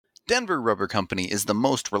Denver Rubber Company is the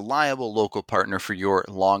most reliable local partner for your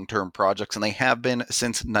long-term projects, and they have been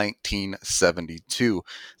since 1972.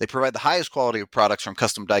 They provide the highest quality of products from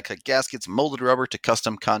custom die-cut gaskets, molded rubber, to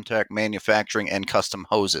custom contact manufacturing and custom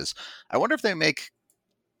hoses. I wonder if they make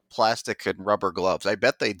plastic and rubber gloves. I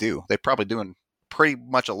bet they do. They're probably doing pretty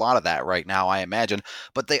much a lot of that right now, I imagine.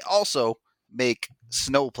 But they also make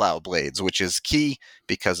snowplow blades, which is key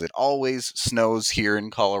because it always snows here in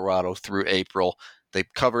Colorado through April. They've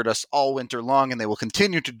covered us all winter long, and they will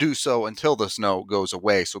continue to do so until the snow goes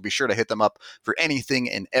away. So be sure to hit them up for anything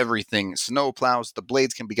and everything snowplows. The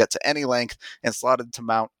blades can be cut to any length and slotted to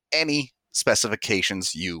mount any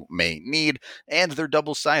specifications you may need, and they're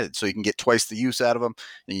double-sided, so you can get twice the use out of them.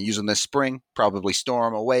 And you use them this spring, probably store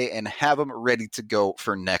them away, and have them ready to go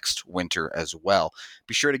for next winter as well.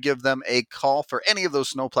 Be sure to give them a call for any of those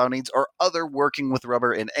snowplow needs or other working with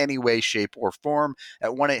rubber in any way, shape, or form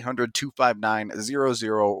at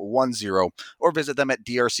 1-800-259-0010 or visit them at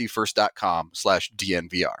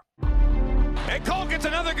drcfirst.com/DNVR. And Cole gets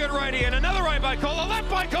another good righty and another right by Cole, a left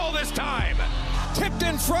by Cole this time. Tipped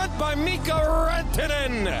in front by Mika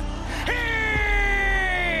Rantanen. He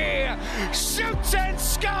shoots and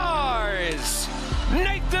scores.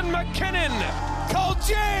 Nathan MacKinnon. Call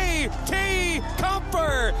J.T.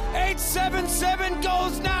 Comfer. 877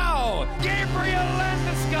 goes now. Gabriel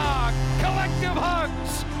Landeskog. Collective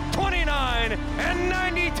hugs. 29 and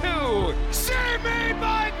 92. Save made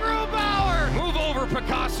by Grubauer. Move over,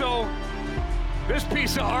 Picasso. This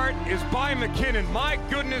piece of art is by MacKinnon. My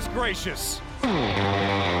goodness gracious.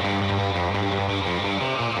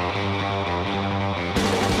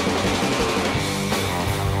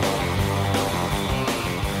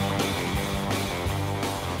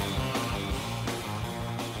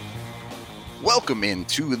 Welcome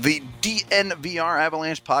into the DNVR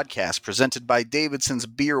Avalanche podcast presented by Davidson's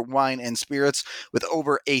Beer, Wine, and Spirits. With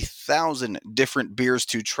over 1,000 different beers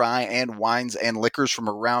to try and wines and liquors from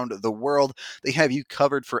around the world, they have you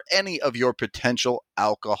covered for any of your potential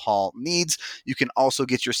alcohol needs. You can also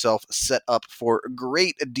get yourself set up for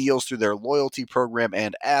great deals through their loyalty program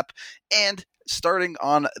and app. And starting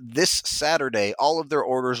on this Saturday, all of their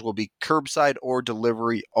orders will be curbside or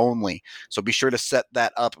delivery only. So be sure to set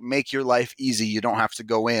that up. Make your life easy. You don't have to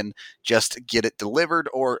go in. Just get it delivered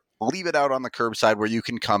or leave it out on the curbside where you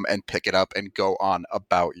can come and pick it up and go on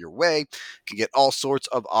about your way. You can get all sorts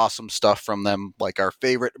of awesome stuff from them, like our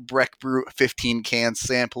favorite Breck Brew 15-can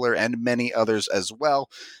sampler and many others as well.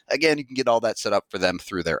 Again, you can get all that set up for them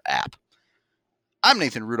through their app. I'm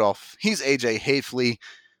Nathan Rudolph. He's AJ Hafley.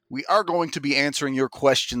 We are going to be answering your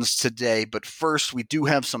questions today, but first we do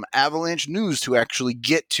have some Avalanche news to actually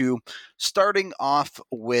get to, starting off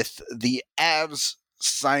with the Avs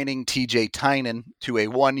signing TJ Tynan to a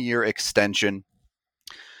 1-year extension.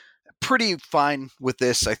 Pretty fine with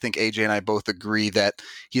this. I think AJ and I both agree that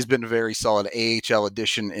he's been a very solid AHL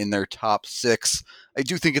addition in their top 6. I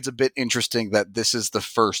do think it's a bit interesting that this is the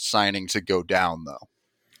first signing to go down, though.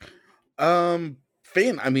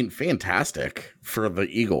 Fantastic for the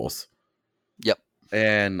Eagles. Yep.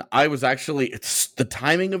 And I was actually, the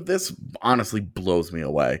timing of this honestly blows me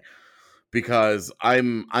away, because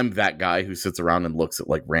I'm that guy who sits around and looks at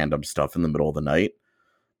like random stuff in the middle of the night.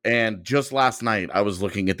 And just last night I was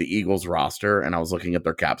looking at the Eagles roster and I was looking at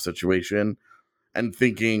their cap situation and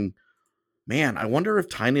thinking, man, I wonder if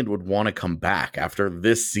Tynan would want to come back after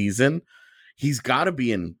this season. He's got to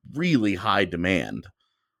be in really high demand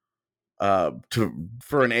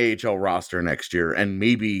for an AHL roster next year, and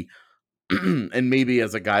maybe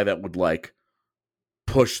as a guy that would like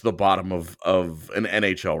push the bottom of an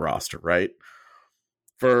NHL roster, right?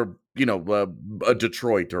 For, a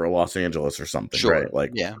Detroit or a Los Angeles or something, sure. Right?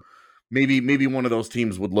 Like, yeah, maybe one of those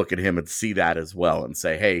teams would look at him and see that as well and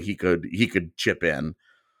say, hey, he could chip in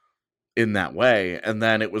that way. And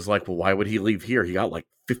then it was like, well, why would he leave here? He got like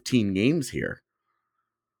 15 games here.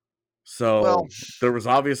 So there was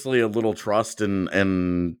obviously a little trust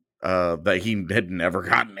in that he had never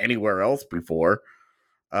gotten anywhere else before.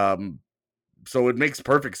 So it makes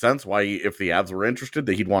perfect sense why, if the Avs were interested,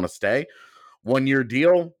 that he'd want to stay. 1-year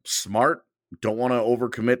deal, smart. Don't want to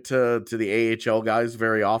overcommit to the AHL guys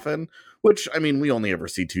very often, which, I mean, we only ever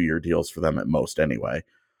see 2-year deals for them at most anyway.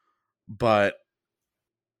 But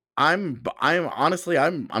I'm honestly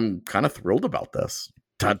kind of thrilled about this.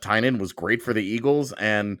 Tynan was great for the Eagles,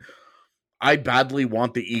 and I badly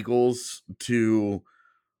want the Eagles to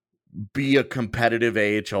be a competitive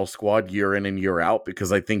AHL squad year in and year out,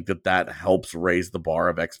 because I think that helps raise the bar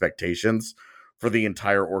of expectations for the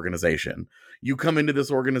entire organization. You come into this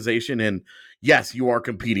organization and yes, you are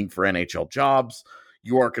competing for NHL jobs.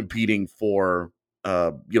 You are competing for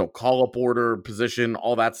call up order position,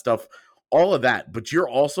 all that stuff, all of that. But you're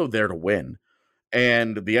also there to win.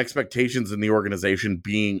 And the expectations in the organization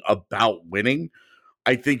being about winning,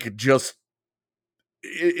 I think just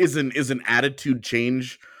is an attitude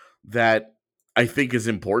change that I think is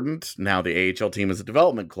important. Now the AHL team is a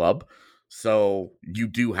development club, so you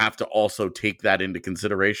do have to also take that into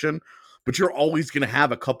consideration. But you're always going to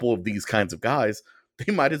have a couple of these kinds of guys.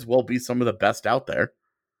 They might as well be some of the best out there.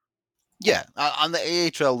 Yeah, on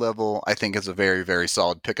the AHL level, I think it's a very, very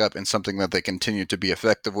solid pickup and something that they continue to be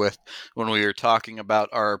effective with. When we were talking about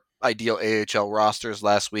our ideal AHL rosters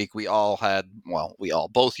last week,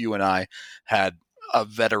 both you and I had a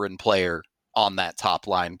veteran player on that top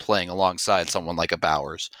line playing alongside someone like a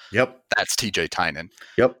Bowers. Yep. That's TJ Tynan.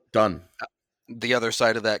 Yep, done. The other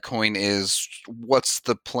side of that coin is, what's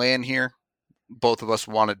the plan here? Both of us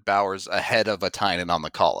wanted Bowers ahead of a Tynan on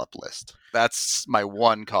the call-up list. That's my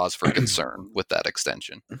one cause for concern with that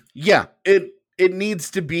extension. Yeah, it needs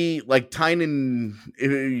to be like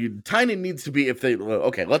Tynan. Tynan needs to be, if they,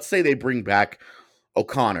 okay, let's say they bring back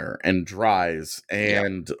O'Connor and Dries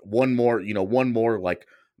and one more like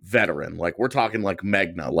veteran, like we're talking like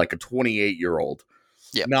Megna, like a 28-year-old.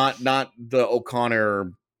 Yeah, not the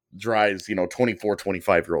O'Connor Dries, 24,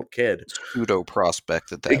 25-year-old kid. Pseudo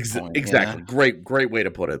prospect at that point. Exactly. Yeah. Great way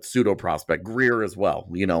to put it. Pseudo prospect. Greer as well,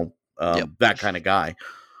 that kind of guy.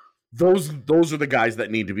 Those are the guys that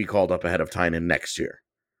need to be called up ahead of Tynan next year.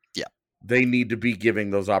 Yeah. They need to be giving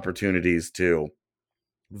those opportunities to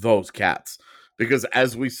those cats. Because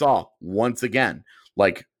as we saw, once again,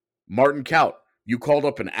 like Martin Kaut, you called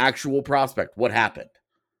up an actual prospect. What happened?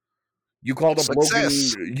 You called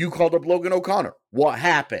up Logan O'Connor. What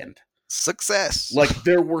happened? Success. Like,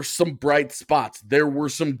 there were some bright spots. There were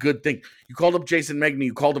some good things. You called up Jason Megna.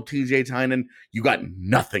 You called up TJ Tynan. You got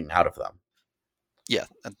nothing out of them. Yeah.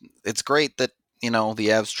 It's great that, the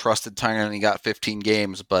Avs trusted Tynan and he got 15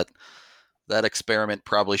 games, but that experiment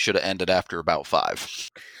probably should have ended after about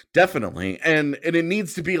 5. Definitely. And it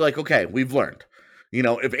needs to be like, okay, we've learned.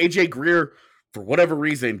 If AJ Greer, for whatever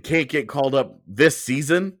reason, can't get called up this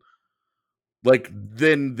season, like,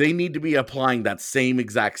 then they need to be applying that same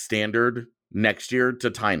exact standard next year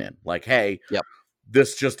to Tynan. Like, hey,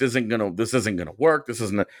 this just isn't gonna work. This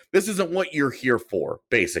isn't what you're here for,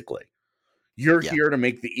 basically. You're here to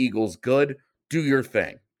make the Eagles good. Do your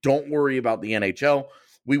thing. Don't worry about the NHL.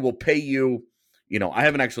 We will pay you. I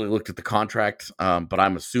haven't actually looked at the contract, but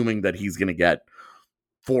I'm assuming that he's gonna get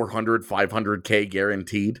 $400,000, $500K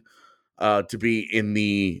guaranteed to be in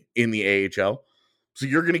the AHL. So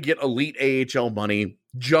you're going to get elite AHL money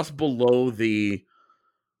just below the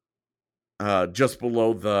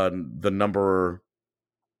number,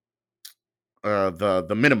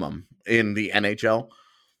 the minimum in the NHL.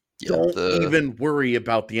 Don't even worry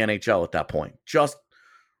about the NHL at that point. Just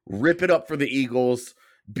rip it up for the Eagles.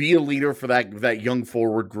 Be a leader for that young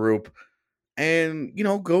forward group, and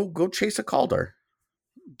go chase a Calder.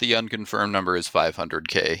 The unconfirmed number is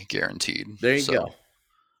 $500K guaranteed. There you go.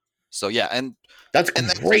 So yeah, and that's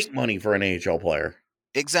great money for an AHL player.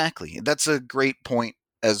 Exactly. That's a great point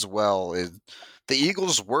as well. The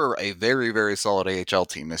Eagles were a very, very solid AHL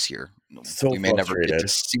team this year. So we may never get to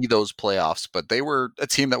see those playoffs, but they were a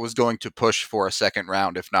team that was going to push for a second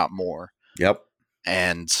round, if not more. Yep.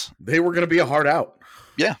 And they were going to be a hard out.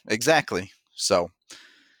 Yeah, exactly. So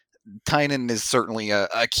Tynan is certainly a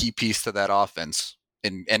key piece to that offense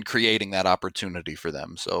and creating that opportunity for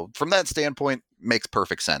them. So from that standpoint, makes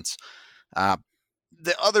perfect sense.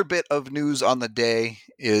 The other bit of news on the day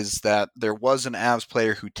is that there was an Avs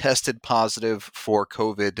player who tested positive for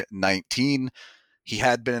COVID-19. He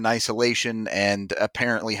had been in isolation and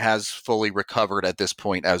apparently has fully recovered at this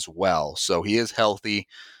point as well. So he is healthy.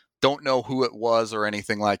 Don't know who it was or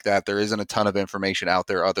anything like that. There isn't a ton of information out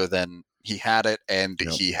there other than he had it and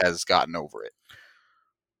he has gotten over it.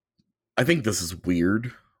 I think this is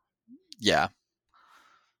weird. Yeah.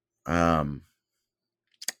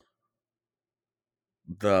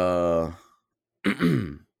 The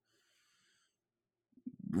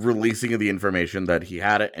releasing of the information that he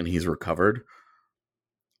had it and he's recovered.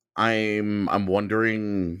 I'm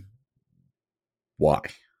wondering why.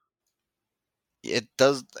 It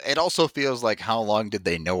also feels like, how long did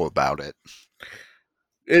they know about it?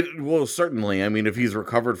 Well, certainly. I mean, if he's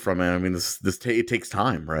recovered from it, I mean, it takes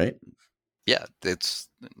time, right? Yeah,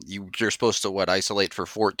 you're supposed to isolate for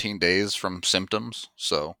 14 days from symptoms.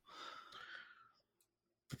 So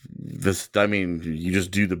you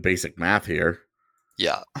just do the basic math here.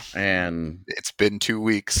 Yeah. And it's been 2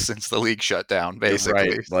 weeks since the league shut down, basically.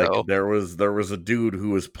 Right. Like there was a dude who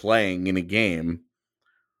was playing in a game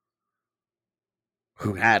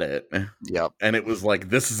who had it. Yep. And it was like,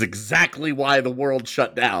 this is exactly why the world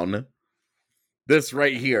shut down. This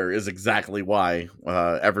right here is exactly why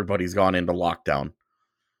everybody's gone into lockdown.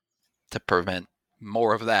 To prevent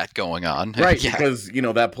more of that going on. Right, Yeah. because, you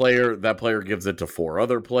know, that player gives it to 4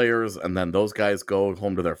 other players, and then those guys go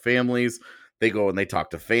home to their families. They go and they talk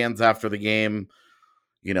to fans after the game,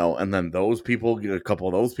 you know, and then a couple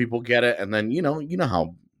of those people get it, and then, you know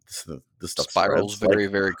how this stuff spirals spreads. very,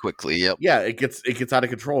 very quickly. Yep. Yeah, it gets out of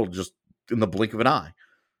control just in the blink of an eye.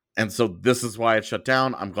 And so this is why it shut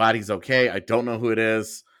down. I'm glad he's okay. I don't know who it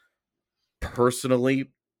is.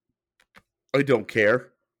 Personally, I don't care.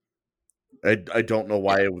 I don't know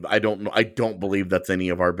why. I don't believe that's any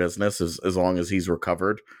of our business as long as he's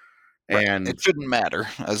recovered. Right. And it shouldn't matter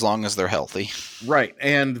as long as they're healthy. Right.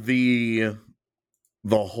 And the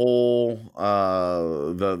whole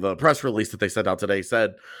the press release that they sent out today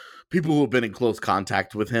said people who have been in close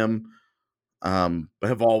contact with him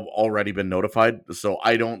have already been notified. So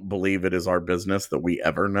I don't believe it is our business that we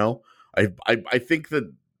ever know. I think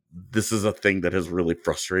that this is a thing that has really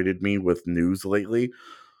frustrated me with news lately,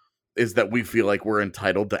 is that we feel like we're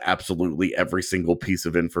entitled to absolutely every single piece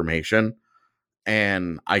of information.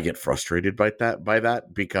 And I get frustrated by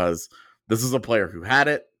that because this is a player who had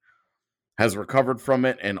it, has recovered from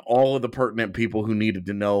it, and all of the pertinent people who needed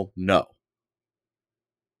to know.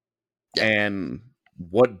 Yeah. And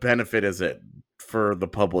what benefit is it for the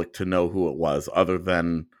public to know who it was, other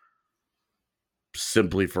than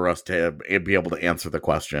simply for us to be able to answer the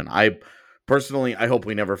question? I hope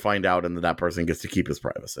we never find out and that person gets to keep his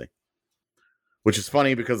privacy. Which is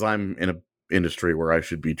funny because I'm in an industry where I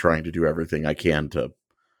should be trying to do everything I can to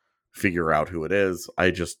figure out who it is. I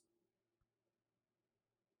just,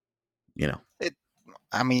 you know.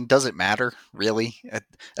 Does it matter, really?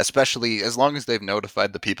 Especially as long as they've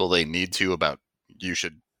notified the people they need to about you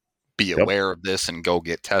should be aware of this and go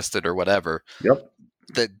get tested or whatever. Yep.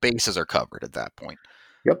 The bases are covered at that point.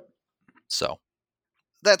 Yep. So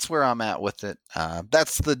that's where I'm at with it.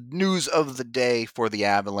 That's the news of the day for the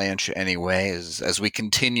Avalanche anyway, as we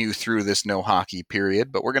continue through this no hockey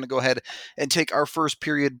period. But we're going to go ahead and take our first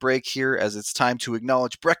period break here, as it's time to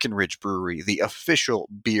acknowledge Breckenridge Brewery, the official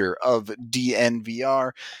beer of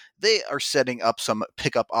DNVR. They are setting up some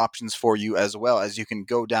pickup options for you, as well as you can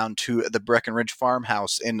go down to the Breckenridge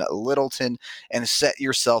Farmhouse in Littleton and set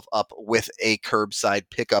yourself up with a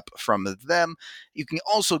curbside pickup from them. You can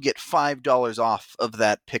also get $5 off of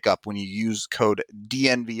that pickup when you use code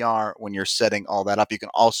DNVR when you're setting all that up. You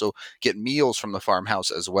can also get meals from the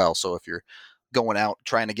farmhouse as well. So if you're going out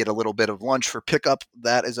trying to get a little bit of lunch for pickup,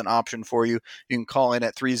 that is an option for you. You can call in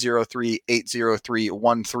at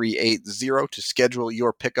 303-803-1380 to schedule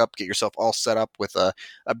your pickup. Get yourself all set up with a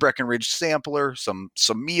Breckenridge sampler, some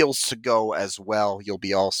meals to go as well. You'll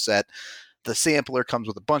be all set. The sampler comes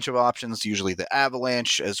with a bunch of options, usually the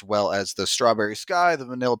Avalanche, as well as the Strawberry Sky, the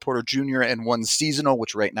Vanilla Porter Jr., and one seasonal,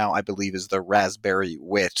 which right now I believe is the Raspberry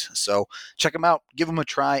Wit. So check them out. Give them a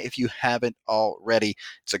try if you haven't already.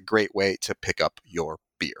 It's a great way to pick up your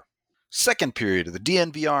beer. Second period of the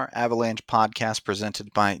DNVR Avalanche podcast,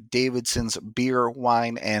 presented by Davidson's Beer,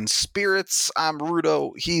 Wine, and Spirits. I'm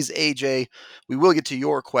Rudo. He's AJ. We will get to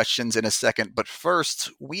your questions in a second, but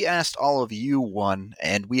first, we asked all of you one,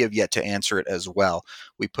 and we have yet to answer it as well.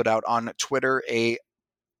 We put out on Twitter a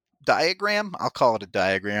diagram, I'll call it a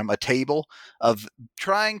diagram, a table of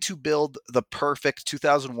trying to build the perfect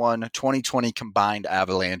 2001-2020 combined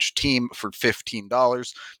Avalanche team for $15. I'm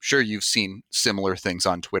sure you've seen similar things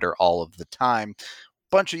on Twitter all of the time. A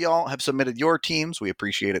bunch of y'all have submitted your teams. We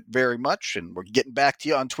appreciate it very much, and we're getting back to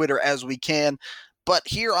you on Twitter as we can. But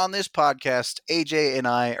here on this podcast, AJ and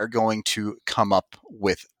I are going to come up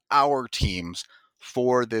with our teams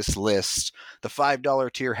for this list. The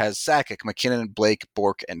 $5 tier has Sakic, McKinnon, Blake,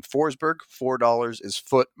 Bourque, and Forsberg. $4 is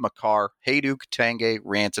Foote, Makar, Hayduk, Tanguay,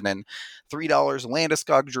 Rantanen. $3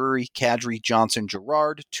 Landeskog, Drury, Kadri, Johnson,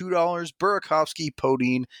 Girard. $2 Burakovsky,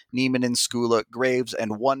 Podine, Niemann, Skula, Graves,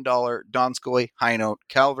 and $1 Donskoy, Heinold,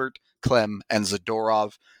 Calvert, Clem, and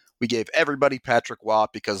Zadorov. We gave everybody Patrick Waugh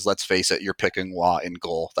because, let's face it, you're picking Waugh in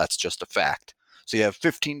goal. That's just a fact. So you have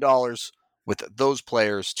 $15 with those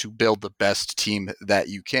players to build the best team that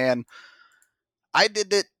you can. I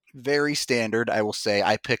did it very standard, I will say.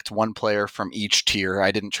 I picked one player from each tier. I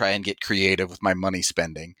didn't try and get creative with my money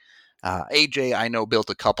spending. AJ, I know, built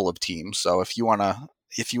a couple of teams, so if you want to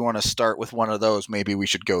start with one of those, maybe we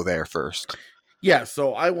should go there first. Yeah,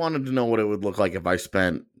 so I wanted to know what it would look like if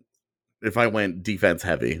I went defense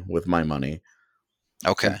heavy with my money.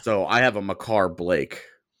 Okay. And so I have a Makar Blake.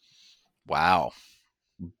 Wow.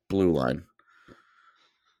 Blue line.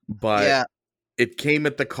 But yeah, it came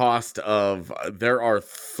at the cost of there are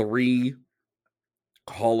 3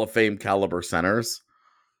 Hall of Fame caliber centers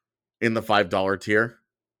in the $5 tier.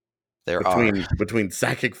 There are, between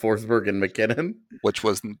Sakic, Forsberg, and McKinnon, which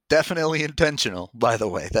was definitely intentional, by the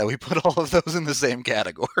way, that we put all of those in the same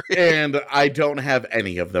category. And I don't have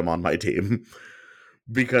any of them on my team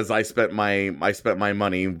because I spent my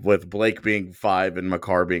money with Blake being 5 and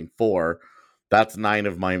Makar being 4. That's 9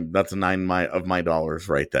 of my dollars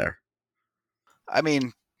right there. I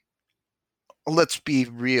mean, let's be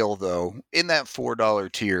real though. In that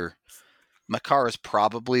 $4 tier, Makar is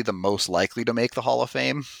probably the most likely to make the Hall of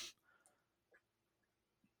Fame.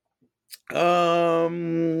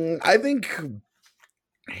 I think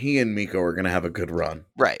he and Mikko are going to have a good run.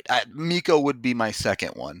 Right. Mikko would be my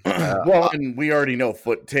second one. Well, and we already know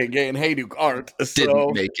Foot Tange and Hejduk aren't.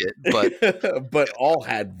 Didn't make it, but but all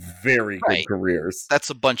had very good careers. That's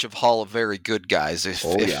a bunch of Hall of very good guys if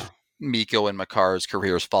Mikko and Makar's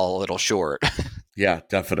careers fall a little short. Yeah,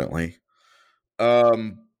 definitely.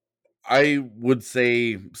 I would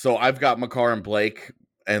say, so I've got Makar and Blake,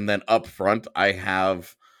 and then up front I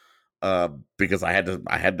have because I had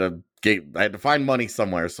to find money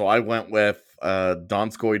somewhere, so I went with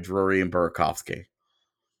Donskoy, Drury, and Burakovsky.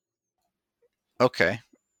 Okay.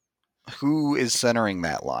 Who is centering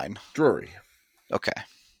that line? Drury. Okay.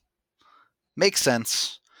 Makes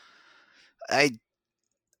sense. I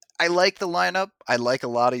like the lineup. I like a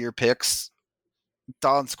lot of your picks.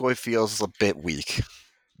 Donskoy feels a bit weak.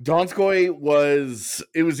 Donskoy was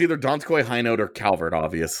either Donskoy, Heinold, or Calvert,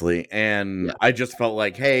 obviously. And I just felt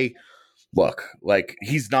like, hey, look, like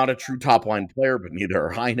he's not a true top line player, but neither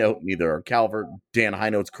are Heinold, neither are Calvert. Dan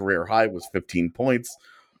Heinold's career high was 15 points.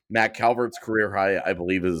 Matt Calvert's career high, I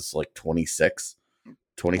believe, is like 26,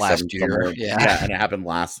 27 last year. Yeah, and it happened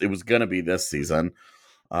it was going to be this season.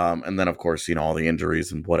 And then, of course, all the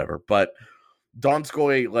injuries and whatever. But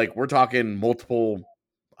Donskoy, like, we're talking multiple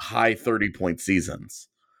high 30-point seasons.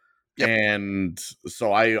 Yep. And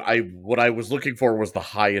so what I was looking for was the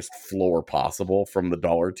highest floor possible from the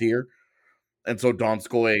dollar tier. And so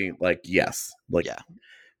Donskoy, like, yes. Like, yeah.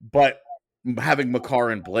 But having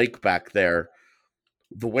Makar and Blake back there,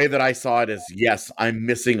 the way that I saw it is, yes, I'm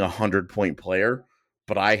missing a 100-point player,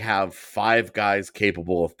 but I have 5 guys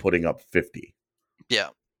capable of putting up 50. Yeah.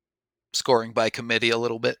 Scoring by committee a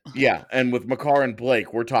little bit. Yeah, and with Makar and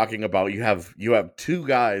Blake, we're talking about you have 2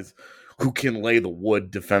 guys who can lay the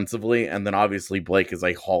wood defensively, and then obviously Blake is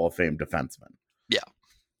a Hall of Fame defenseman. Yeah.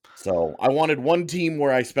 So I wanted one team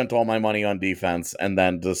where I spent all my money on defense, and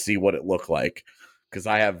then to see what it looked like, because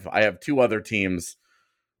I have 2 other teams.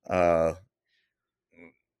 I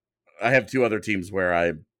have 2 other teams where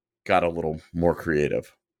I got a little more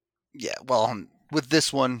creative. Yeah, well, with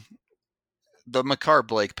this one, the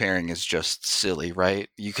Makar-Blake pairing is just silly, right?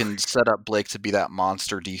 You can set up Blake to be that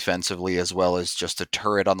monster defensively as well as just a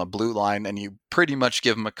turret on the blue line, and you pretty much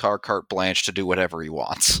give Makar carte blanche to do whatever he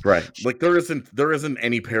wants. Right. Like, there isn't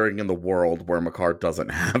any pairing in the world where Makar doesn't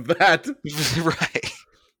have that. Right.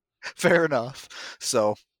 Fair enough.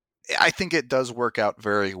 So I think it does work out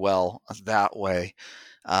very well that way.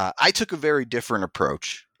 I took a very different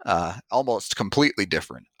approach, almost completely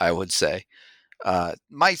different, I would say.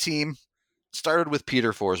 My team started with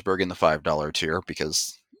Peter Forsberg in the $5 tier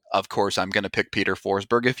because, of course, I'm going to pick Peter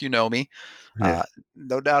Forsberg if you know me. Yeah.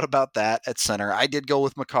 No doubt about that at center. I did go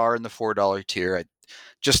with Makar in the $4 tier.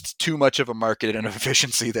 Just too much of a market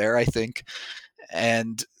inefficiency there, I think.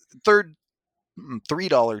 And third,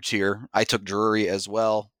 $3 tier, I took Drury as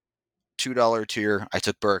well. $2 tier, I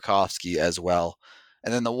took Burakovsky as well.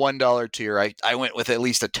 And then the $1 tier, I went with at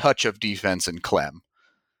least a touch of defense in Clem.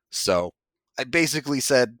 So I basically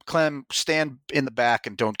said, Clem, stand in the back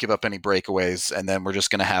and don't give up any breakaways, and then we're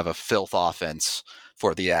just going to have a filth offense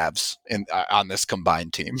for the Avs on this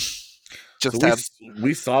combined team.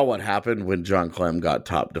 We saw what happened when John Clem got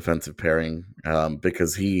top defensive pairing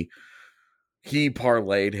because he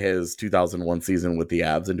parlayed his 2001 season with the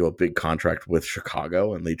Avs into a big contract with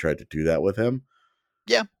Chicago, and they tried to do that with him.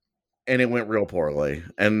 Yeah. And it went real poorly.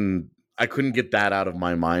 And I couldn't get that out of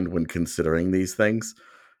my mind when considering these things.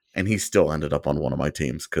 And he still ended up on one of my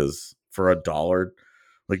teams because for $1,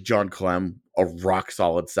 like John Clem, a rock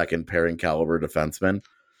solid second pairing caliber defenseman.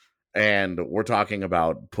 And we're talking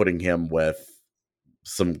about putting him with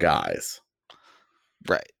some guys.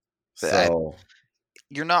 Right. So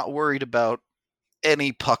you're not worried about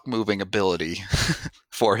any puck moving ability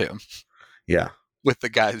for him. Yeah. With the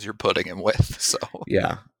guys you're putting him with. So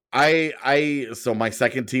yeah. So my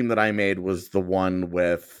second team that I made was the one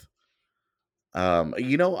with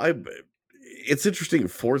it's interesting.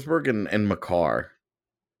 Forsberg and Makar.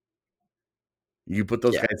 You put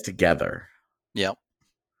those guys together. Yep.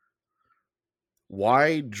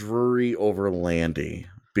 Why Drury over Landy?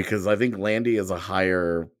 Because I think Landy is a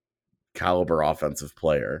higher caliber offensive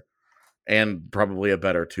player and probably a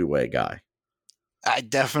better two-way guy. I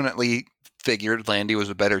definitely figured Landy was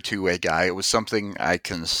a better two-way guy. It was something I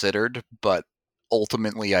considered, but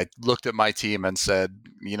ultimately I looked at my team and said,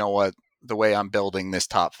 you know what? The way I'm building this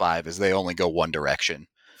top five is they only go one direction.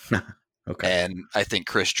 Okay. And I think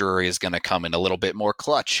Chris Drury is going to come in a little bit more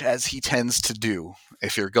clutch, as he tends to do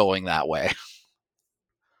if you're going that way.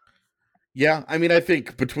 Yeah, I mean, I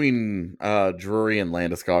think between Drury and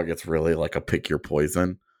Landeskog, it's really like a pick your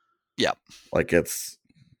poison. Yep. Like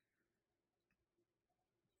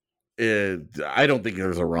I don't think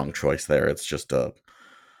there's a wrong choice there. It's just a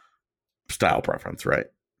style preference, right?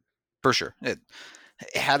 For sure.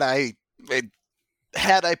 Had I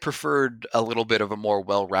preferred a little bit of a more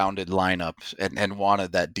well-rounded lineup and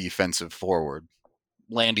wanted that defensive forward,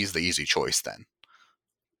 Landy's the easy choice then.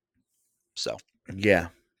 So yeah,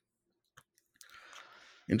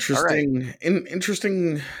 interesting. Right.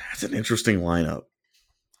 Interesting. That's an interesting lineup.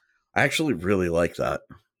 I actually really like that.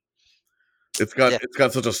 It's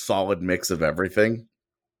got such a solid mix of everything.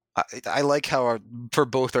 I like how for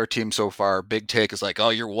both our teams so far, Big Take is like, oh,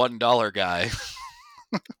 you're $1 guy.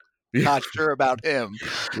 Not sure about him.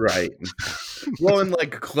 Right. Well, and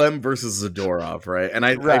like Clem versus Zadorov, right? And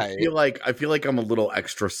I feel like I'm a little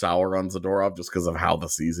extra sour on Zadorov just because of how the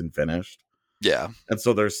season finished. Yeah. And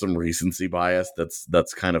so there's some recency bias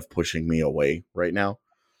that's kind of pushing me away right now.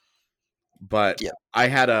 But yeah.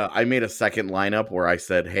 I made a second lineup where I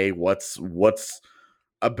said, hey, what's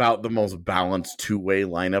about the most balanced two-way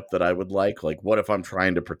lineup that I would like? Like, what if I'm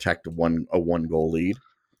trying to protect a one goal lead?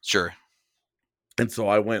 Sure. And so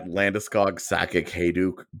I went Landeskog, Sakic,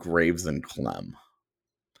 Hayduk, Graves, and Clem.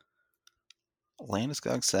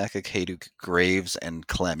 Landeskog, Sakic, Hayduk, Graves, and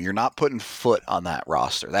Clem. You're not putting Foot on that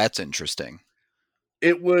roster. That's interesting.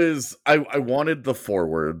 It was I wanted the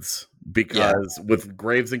forwards because with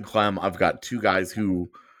Graves and Clem, I've got two guys who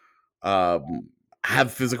have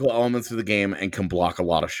physical elements to the game and can block a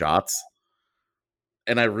lot of shots.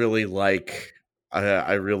 And I really like that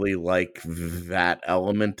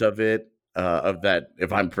element of it. Of that,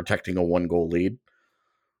 if I'm protecting a 1-goal lead,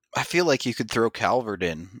 I feel like you could throw Calvert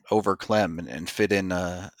in over Clem and fit in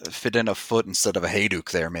a Foot instead of a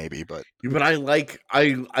Hayduk there, maybe. But I liked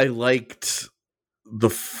the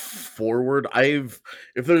forward. If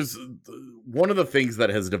there's one of the things that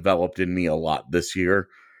has developed in me a lot this year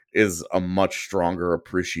is a much stronger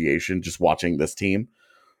appreciation. Just watching this team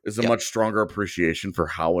is a much stronger appreciation for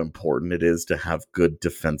how important it is to have good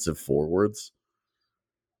defensive forwards.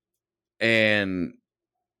 And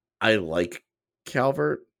I like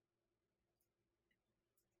Calvert.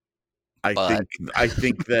 I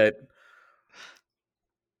think that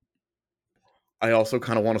I also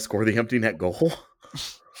kind of want to score the empty net goal.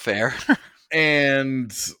 Fair.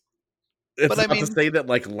 And it's not to say that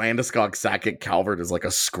like Landeskog, Sakic, Calvert is like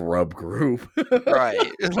a scrub group.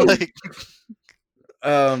 Right. Like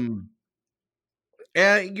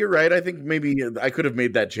and you're right. I think maybe I could have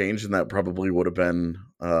made that change, and that probably would have been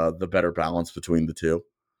the better balance between the two.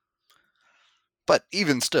 But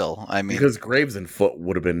even still, I mean, because Graves and Foot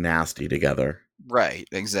would have been nasty together. Right,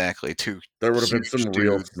 exactly. There would have been some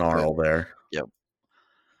real snarl there. Yep.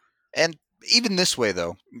 And even this way,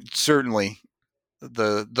 though, certainly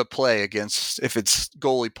the play against, if it's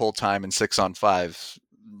goalie pull time and 6-on-5,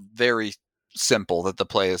 very simple that the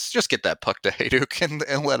play is just get that puck to Hayduk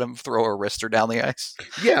and let him throw a wrister down the ice.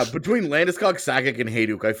 Yeah, between Landeskog, Sakic, and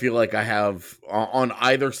Hayduk, I feel like I have on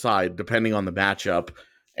either side, depending on the matchup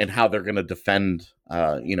and how they're going to defend,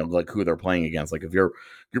 like who they're playing against. Like if you're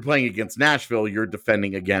playing against Nashville, you're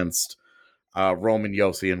defending against Roman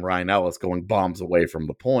Josi and Ryan Ellis going bombs away from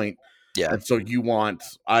the point. Yeah. And so you want,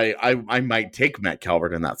 I might take Matt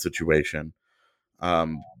Calvert in that situation.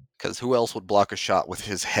 Because who else would block a shot with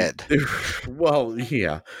his head? Well,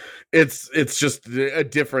 yeah, it's just a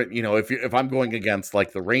different, if I'm going against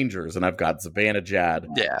like the Rangers and I've got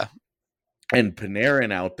Zibanejad, and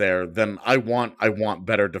Panarin out there, then I want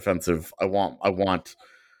better defensive. I want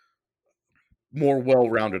more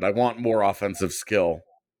well-rounded. I want more offensive skill.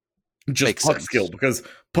 Just Makes puck sense. skill, because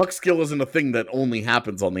puck skill isn't a thing that only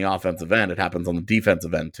happens on the offensive end. It happens on the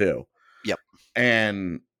defensive end too. Yep.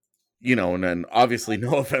 And and then obviously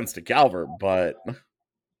no offense to Calvert, but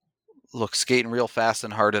look, skating real fast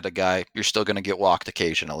and hard at a guy, you're still going to get walked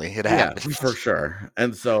occasionally. It happens. Yeah, for sure.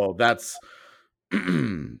 And so that's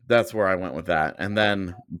where I went with that. And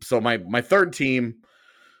then, so my third team,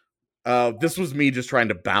 this was me just trying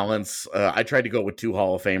to balance. I tried to go with 2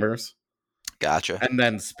 Hall of Famers. Gotcha. And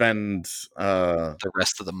then spend the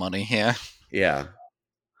rest of the money, yeah. Yeah.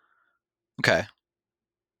 Okay.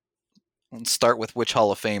 Let's start with which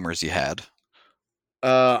Hall of Famers you had.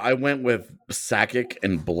 I went with Sakic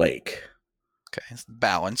and Blake. Okay,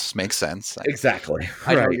 balance makes sense. Exactly.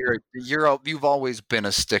 I know Right. you've always been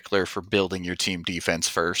a stickler for building your team defense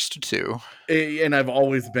first too. And I've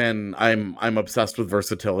always been I'm obsessed with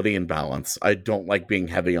versatility and balance. I don't like being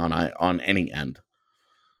heavy on any end.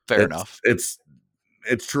 Fair enough. It's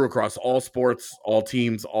true across all sports, all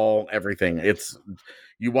teams, all everything. It's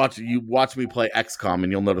you watch me play XCOM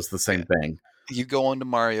and you'll notice the same thing. You go into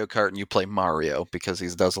Mario Kart and you play Mario because he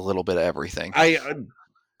does a little bit of everything.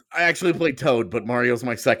 I actually play Toad, but Mario's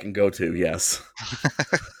my second go-to. Yes,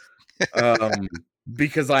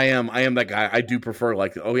 because I am that guy. I do prefer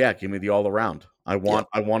like, oh yeah, give me the all around. I want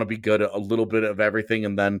to be good at a little bit of everything,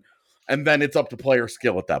 and then it's up to player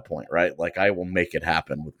skill at that point, right? Like I will make it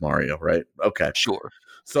happen with Mario, right? Okay, sure.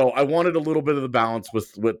 So I wanted a little bit of the balance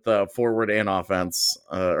with forward and offense,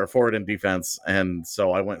 or forward and defense, and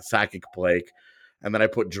so I went Sakic, Blake, and then I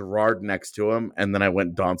put Girard next to him, and then I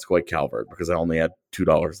went Donskoy, Calvert because I only had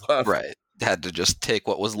 $2 left. Right, had to just take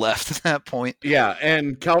what was left at that point. Yeah,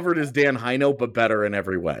 and Calvert is Dan Heinold, but better in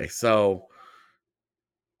every way. So,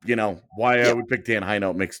 why I would pick Dan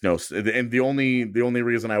Heinold makes no sense. And the only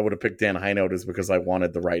reason I would have picked Dan Heinold is because I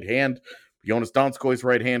wanted the right hand. Jonas Donskoy's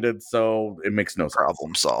right-handed, so it makes no sense.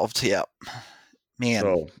 Problem solved. Yeah, man.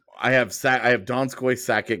 So I have Donskoy,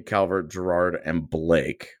 Sakic, Calvert, Girard, and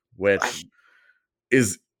Blake, which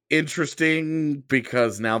is interesting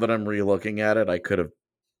because now that I'm re-looking at it, I could have.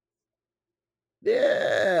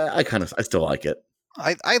 Yeah, I still like it.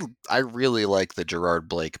 I really like the Girard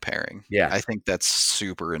Blake pairing. Yeah, I think that's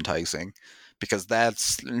super enticing because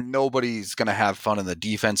nobody's going to have fun in the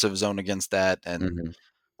defensive zone against that, and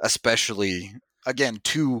especially again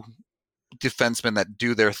two defensemen that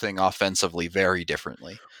do their thing offensively very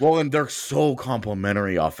differently. Well, and they're so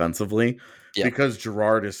complementary offensively because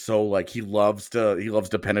Girard is so like he loves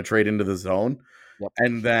to penetrate into the zone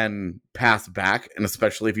and then pass back, and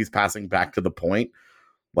especially if he's passing back to the point,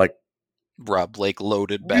 like Rob Blake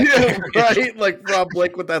loaded back there. Right? Like Rob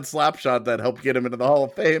Blake with that slap shot that helped get him into the Hall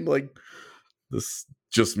of Fame. Like this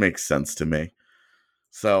just makes sense to me.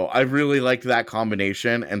 So I really liked that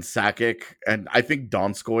combination, and Sakic, and I think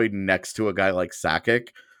Donskoy next to a guy like Sakic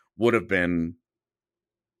would have been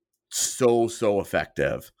so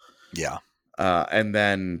effective. Yeah. And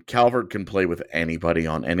then Calvert can play with anybody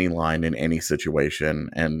on any line in any situation,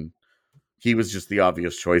 and he was just the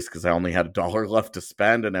obvious choice because I only had $1 left to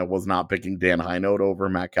spend, and I was not picking Dan Heinold over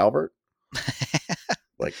Matt Calvert.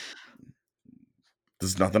 Like,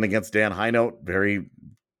 there's nothing against Dan Heinold. Very,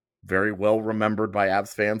 very well remembered by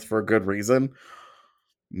Avs fans for a good reason.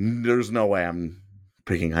 There's no way I'm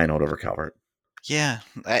picking Heinold over Calvert. Yeah,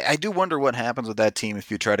 I do wonder what happens with that team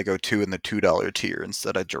if you try to go two in the $2 tier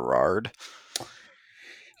instead of Girard.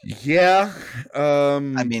 Yeah. I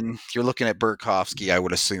mean, you're looking at Burakovsky, I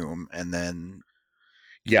would assume, and then...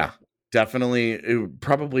 Yeah, definitely.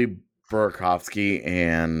 Probably Burakovsky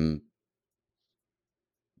and...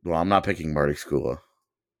 Well, I'm not picking Marty Skula.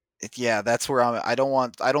 Yeah, that's where I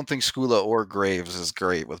don't think Skula or Graves is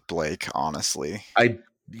great with Blake, honestly.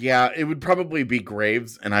 It would probably be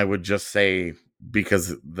Graves, and I would just say because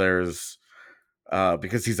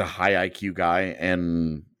he's a high IQ guy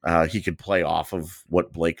and he could play off of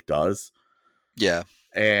what Blake does. Yeah.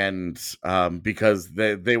 And because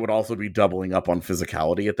they would also be doubling up on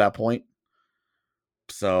physicality at that point.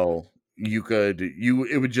 So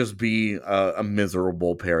it would just be a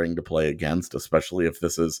miserable pairing to play against, especially if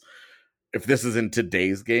this is in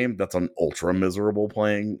today's game. That's an ultra miserable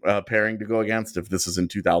pairing to go against. If this is in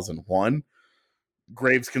 2001,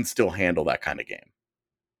 Graves can still handle that kind of game.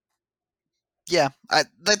 Yeah,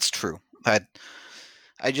 that's true. I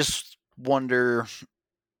just wonder.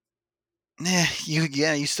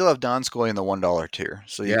 You still have Donskoy in the $1 tier,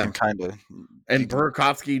 so you can kind of. And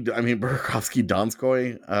Burakovsky,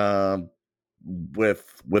 Donskoy,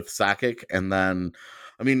 with Sakic, and then,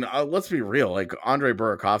 I mean, let's be real. Like Andre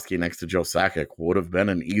Burakovsky next to Joe Sakic would have been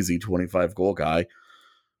an easy 25 goal guy.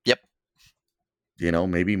 Yep.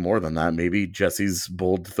 Maybe more than that. Maybe Jesse's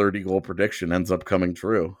bold 30 goal prediction ends up coming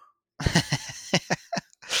true.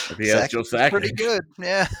 If he has Joe Sakic, pretty good.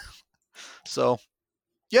 Yeah. So,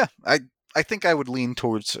 yeah, I think I would lean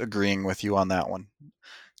towards agreeing with you on that one.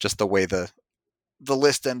 Just the way the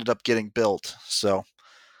list ended up getting built. So,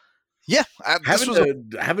 yeah,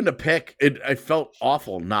 having to pick it. I felt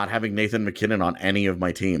awful not having Nathan MacKinnon on any of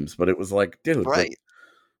my teams, but it was like, dude, right.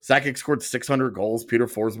 Sakic scored 600 goals. Peter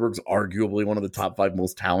Forsberg's arguably one of the top 5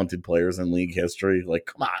 most talented players in league history. Like,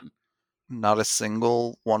 come on. Not a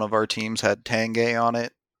single one of our teams had Tanguay on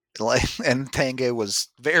it. And Tanguay was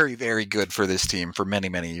very, very good for this team for many,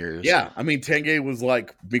 many years. Yeah, I mean, Tanguay was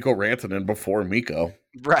like Mikko Rantanen before Mikko.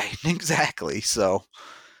 Right, exactly. So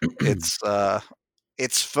it's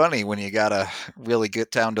funny when you gotta really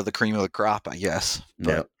get down to the cream of the crop, I guess. But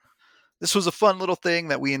Yeah. this was a fun little thing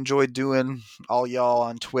that we enjoyed doing, all y'all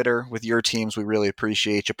on Twitter with your teams. We really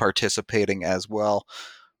appreciate you participating as well.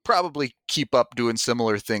 Probably keep up doing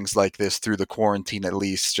similar things like this through the quarantine at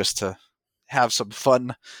least, just to have some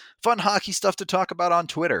fun hockey stuff to talk about on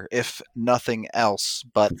Twitter, if nothing else.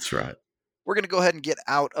 But That's right. we're going to go ahead and get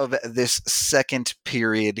out of this second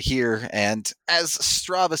period here. And as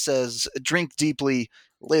Strava says, drink deeply,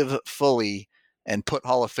 live fully, and put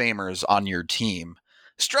Hall of Famers on your team.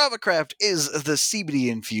 StravaCraft is the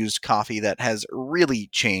CBD-infused coffee that has really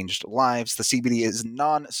changed lives. The CBD is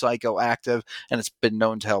non-psychoactive, and it's been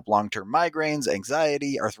known to help long-term migraines,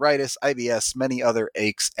 anxiety, arthritis, IBS, many other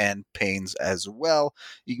aches and pains as well.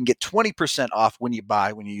 You can get 20% off when you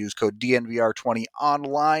use code DNVR20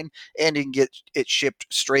 online, and you can get it shipped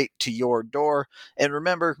straight to your door. And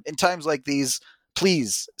remember, in times like these,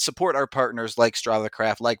 please support our partners like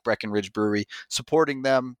StravaCraft, like Breckenridge Brewery. Supporting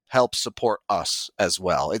them helps support us as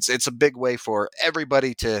well. It's a big way for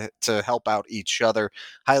everybody to help out each other.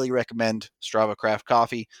 Highly recommend StravaCraft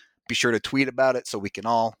coffee. Be sure to tweet about it so we can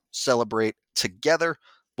all celebrate together.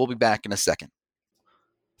 We'll be back in a second.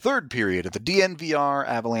 Third period of the DNVR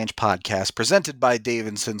Avalanche podcast presented by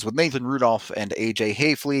Davidson's with Nathan Rudolph and AJ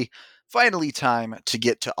Hafley. Finally, time to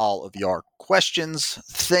get to all of your questions.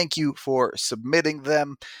 Thank you for submitting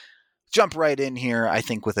them. Jump right in here, I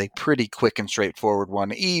think, with a pretty quick and straightforward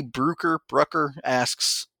one. E. Brucker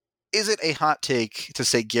asks, is it a hot take to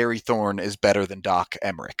say Gary Thorne is better than Doc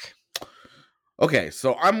Emrick? Okay,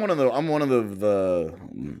 so I'm one of the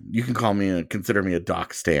you can consider me a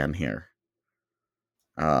Doc stan here.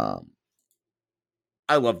 I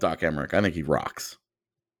love Doc Emrick. I think he rocks.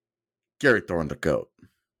 Gary Thorne, the GOAT.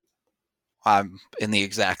 I'm in the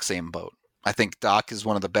exact same boat. I think Doc is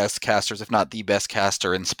one of the best casters, if not the best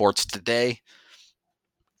caster in sports today.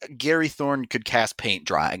 Gary Thorne could cast paint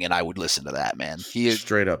drying, and I would listen to that, man. He is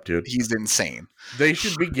straight up, dude. He's insane. They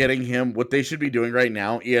should be getting him. What they should be doing right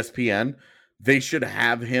now, ESPN, they should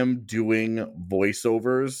have him doing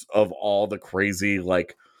voiceovers of all the crazy,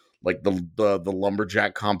 like the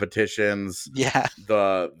lumberjack competitions,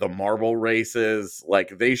 the marble races.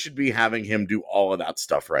 Like, they should be having him do all of that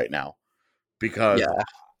stuff right now, because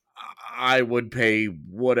I would pay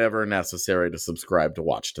whatever necessary to subscribe to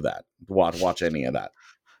watch any of that.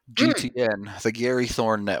 GTN, the Gary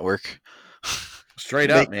Thorne Network.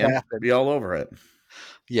 Straight up, man. Be all over it.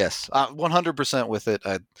 Yes, 100% with it.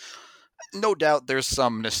 No doubt there's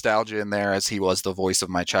some nostalgia in there, as he was the voice of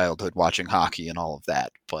my childhood watching hockey and all of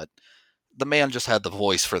that. But the man just had the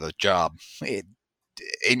voice for the job.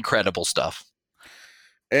 Incredible stuff.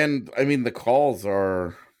 And, I mean, the calls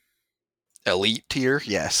are elite tier,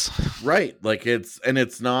 yes. Right. Like, it's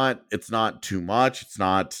not too much. It's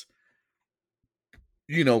not,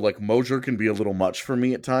 like, Mosier can be a little much for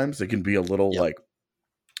me at times. It can be a little like,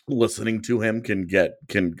 listening to him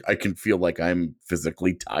I can feel like I'm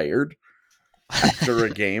physically tired after a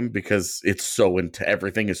game, because it's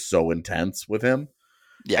everything is so intense with him.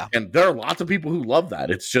 Yeah. And there are lots of people who love that.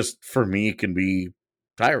 It's just, for me, it can be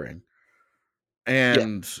tiring.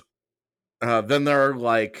 And then there are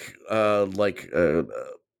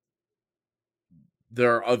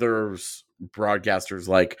there are others broadcasters,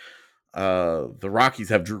 like the Rockies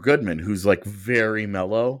have Drew Goodman, who's like very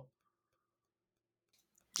mellow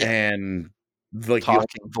and like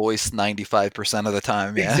talking voice 95% of the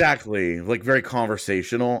time. Yeah, exactly. Like, very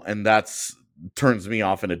conversational, and that's turns me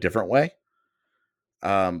off in a different way.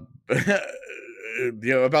 About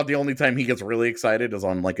the only time he gets really excited is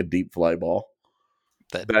on like a deep fly ball.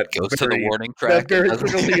 That goes to the warning track. That very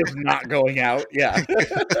clearly is not going out. Yeah.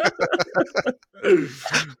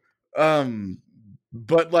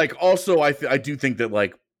 But like, also, I do think that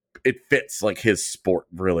like it fits like his sport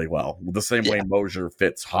really well, the same way Mosier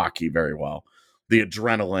fits hockey very well. The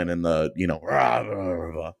adrenaline and the rah, rah,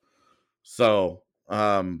 rah. So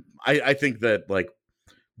I think that like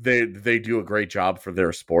they do a great job for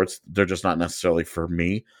their sports. They're just not necessarily for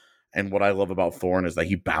me. And what I love about Thorne is that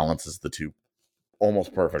he balances the two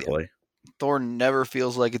almost perfectly. Thorne never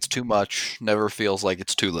feels like it's too much, never feels like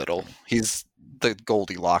it's too little. He's the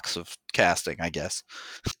Goldilocks of casting, I guess.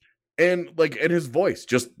 And like, in his voice,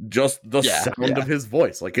 just the sound of his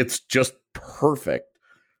voice, like, it's just perfect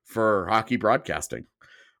for hockey broadcasting.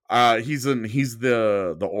 He's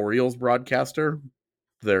the Orioles broadcaster,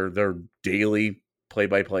 their daily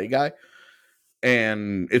play-by-play guy,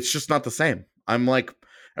 and it's just not the same. I'm like,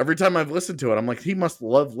 Every time I've listened to it, I'm like, he must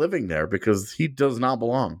love living there because he does not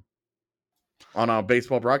belong on a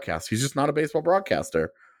baseball broadcast. He's just not a baseball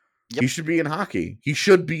broadcaster. Yep. He should be in hockey. He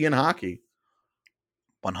should be in hockey.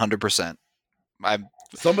 100%.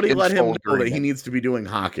 Somebody let him know that agreement. he needs to be doing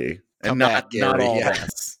hockey and Come not back, Gary, all yeah.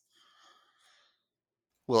 this.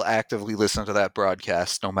 We'll actively listen to that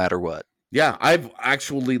broadcast no matter what. Yeah, I've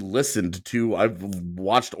actually I've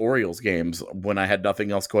watched Orioles games when I had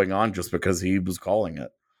nothing else going on just because he was calling it.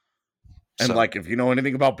 And So, like, if you know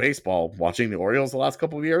anything about baseball, watching the Orioles the last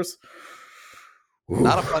couple of years,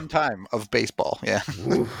 not a fun time of baseball. Yeah.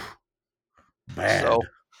 Bad. So,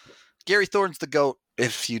 Gary Thorne's the GOAT.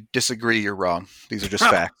 If you disagree, you're wrong. These are just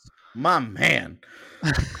facts. My man.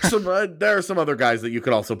 There are some other guys that you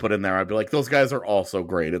could also put in there. I'd be like, those guys are also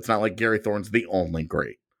great. It's not like Gary Thorne's the only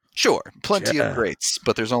great. Sure, plenty of greats,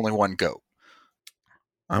 but there's only one GOAT.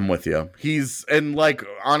 I'm with you. And like,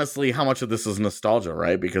 honestly, how much of this is nostalgia,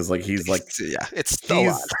 right? Because like, he's like, yeah, it's a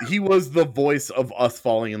lot. He was the voice of us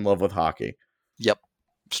falling in love with hockey. Yep,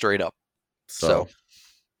 straight up. So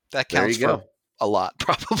that counts for a lot,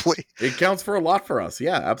 probably. It counts for a lot for us.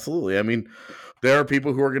 Yeah, absolutely. I mean, there are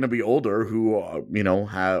people who are going to be older who,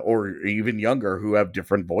 or even younger who have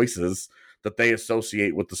different voices that they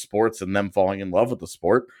associate with the sports and them falling in love with the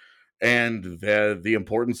sport. And the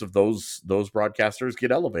importance of those broadcasters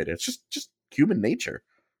get elevated. It's just human nature.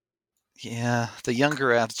 Yeah, the younger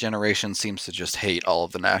Avs generation seems to just hate all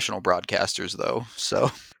of the national broadcasters, though. So,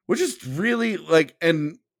 which is really like,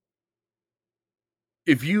 and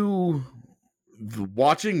if you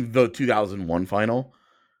watching the 2001 final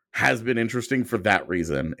has been interesting for that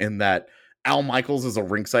reason, in that Al Michaels is a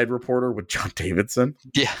ringside reporter with John Davidson.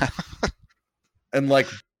 Yeah, and like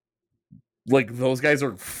those guys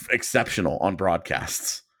are exceptional on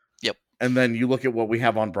broadcasts. Yep. And then you look at what we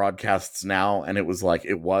have on broadcasts now, and it was like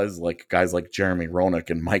guys like Jeremy Roenick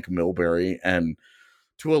and Mike Milbury, and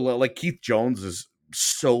like Keith Jones is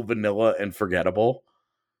so vanilla and forgettable.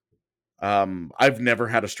 I've never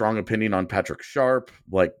had a strong opinion on Patrick Sharp.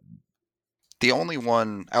 Like, the only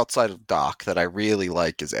one outside of Doc that I really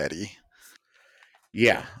like is Eddie.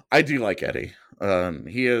 Yeah, I do like Eddie.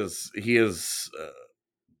 He is.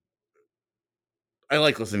 I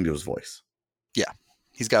like listening to his voice. Yeah,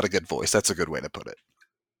 he's got a good voice. That's a good way to put it.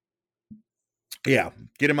 Yeah,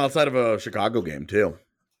 get him outside of a Chicago game too.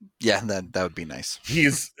 Yeah, that would be nice.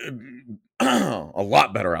 He's a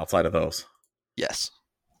lot better outside of those. Yes,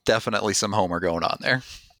 definitely some homer going on there.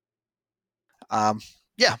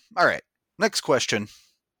 Yeah, all right. Next question.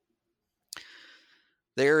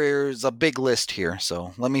 There is a big list here,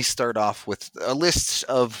 so let me start off with a list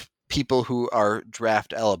of people who are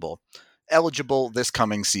draft eligible this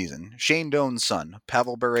coming season. Shane Doan's son,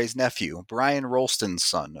 Pavel Bure's nephew, Brian Rolston's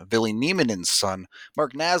son, Billy Niemanen's son,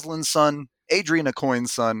 Mark Naslin's son, Adrian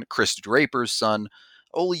Aucoin's son, Chris Draper's son,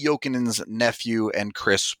 Olli Jokinen's nephew, and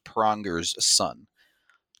Chris Pronger's son.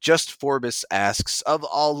 Just Forbes asks, of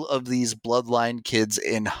all of these bloodline kids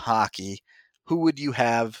in hockey, who would you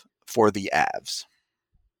have for the Avs?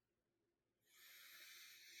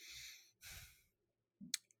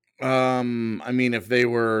 I mean, if they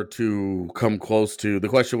were to come close to, the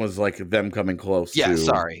question was like them coming close. Yeah,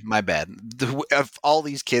 sorry, my bad. If all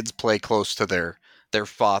these kids play close to their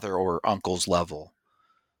father or uncle's level,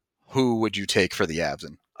 who would you take for the Avs?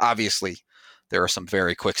 And obviously, there are some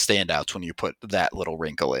very quick standouts when you put that little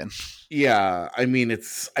wrinkle in. Yeah, I mean,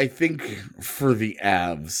 I think for the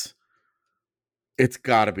Avs, it's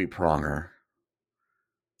got to be Pronger.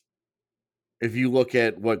 If you look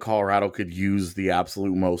at what Colorado could use the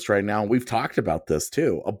absolute most right now, we've talked about this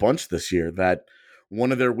too a bunch this year, that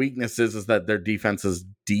one of their weaknesses is that their defense is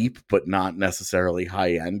deep, but not necessarily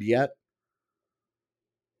high end yet.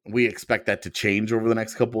 We expect that to change over the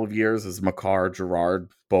next couple of years as Makar,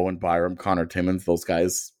 Girard, Bowen Byram, Connor Timmins, those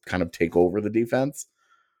guys kind of take over the defense.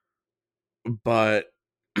 But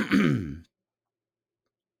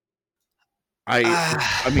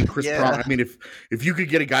I mean, Chris Prong. I mean, if you could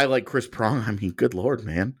get a guy like Chris Prong, I mean, good Lord,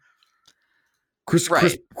 man. Chris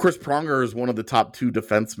Pronger is one of the top 2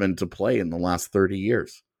 defensemen to play in the last 30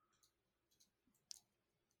 years.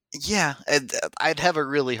 Yeah, I'd have a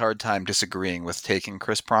really hard time disagreeing with taking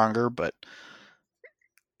Chris Pronger, but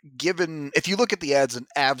if you look at the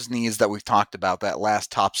Avs needs that we've talked about, that last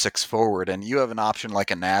top 6 forward, and you have an option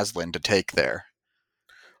like a Naslin to take there.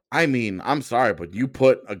 I mean, I'm sorry, but you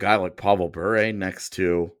put a guy like Pavel Bure next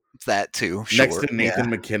to that too, sure. Next to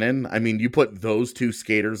Nathan McKinnon. I mean, you put those 2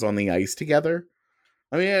 skaters on the ice together.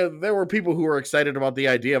 I mean, there were people who were excited about the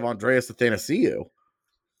idea of Andreas Athanasiou.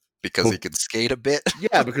 Because he could skate a bit?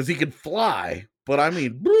 Yeah, because he could fly. But I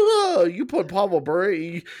mean, you put Pavel Bure,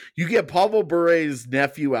 you get Pavel Bure's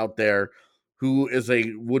nephew out there, who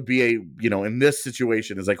would be a in this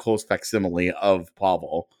situation is a close facsimile of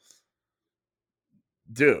Pavel.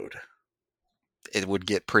 Dude, it would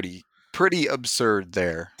get pretty absurd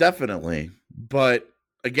there. Definitely, but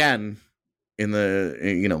again, in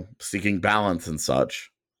the seeking balance and such.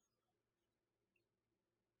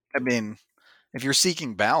 I mean, if you're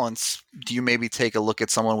seeking balance, do you maybe take a look at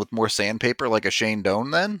someone with more sandpaper, like a Shane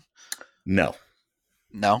Doan? Then no,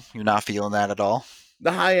 you're not feeling that at all.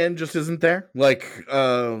 The high end just isn't there. Like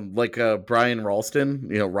Brian Ralston,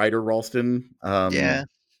 Ryder Ralston. Yeah,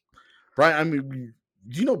 Brian. I mean,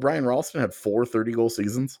 do you know Brian Ralston had 4 30-goal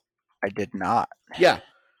seasons? I did not. Yeah,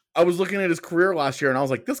 I was looking at his career last year, and I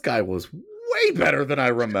was like, this guy was way better than I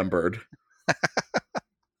remembered.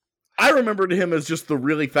 I remembered him as just the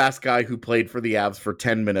really fast guy who played for the Avs for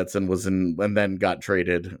 10 minutes and then got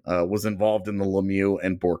traded. Was involved in the Lemieux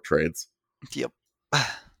and Bourque trades. Yep.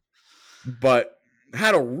 But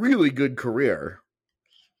had a really good career.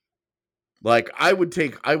 Like I would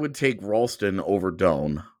take Ralston over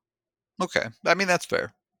Doan. Okay, I mean that's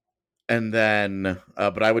fair. And then,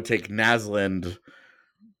 but I would take Naslund.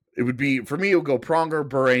 It would be for me. It would go Pronger,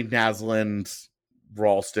 Bure, Naslund,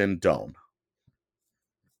 Ralston, Doan.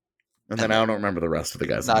 And then I don't remember the rest of the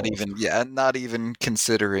guys. Not even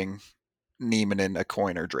considering Nieminen, a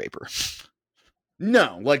Coiner, Draper.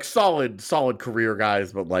 No, like solid career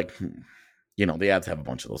guys, but like, the Avs have a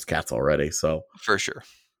bunch of those cats already, so. For sure.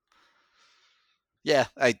 Yeah,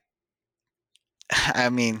 I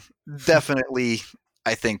mean, definitely,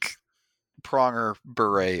 I think Pronger,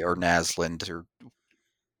 Bure, or Naslund are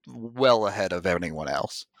well ahead of anyone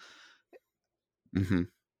else. Mm-hmm.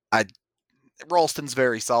 Ralston's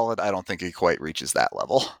very solid. I don't think he quite reaches that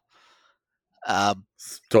level.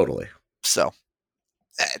 Totally. So,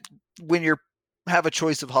 when you have a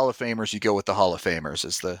choice of Hall of Famers, you go with the Hall of Famers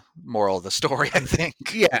is the moral of the story, I think.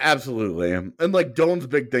 Yeah, absolutely. And like Doan's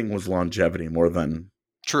big thing was longevity more than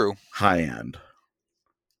true high end.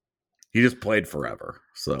 He just played forever.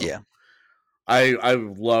 So yeah. I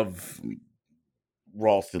love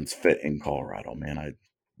Ralston's fit in Colorado, man.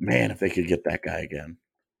 If they could get that guy again.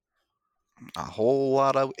 A whole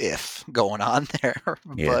lot of if going on there.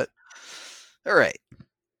 Yeah. But all right.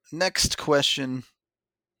 Next question.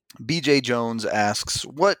 BJ Jones asks,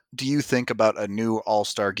 what do you think about a new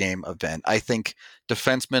All-Star Game event? I think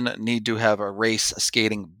defensemen need to have a race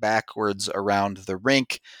skating backwards around the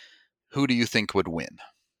rink. Who do you think would win?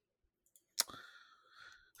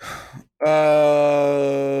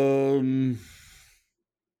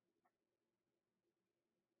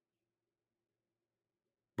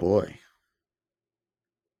 Boy.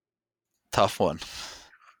 Tough one.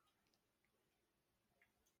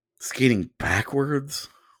 Skating backwards?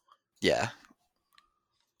 Yeah.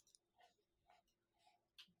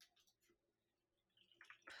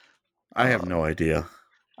 I have no idea.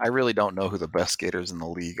 I really don't know who the best skaters in the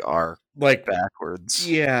league are. Like backwards.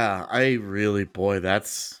 Yeah, I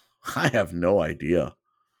have no idea.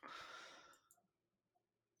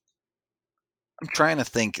 I'm trying to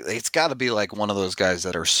think. It's got to be like one of those guys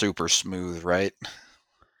that are super smooth, right?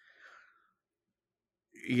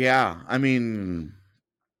 Yeah, I mean...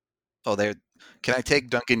 Oh, can I take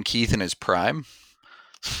Duncan Keith in his prime?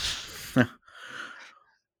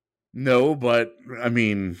 No, but I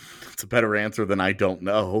mean, it's a better answer than I don't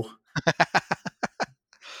know.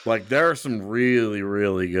 Like, there are some really,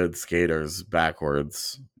 really good skaters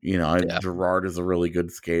backwards. Gerard is a really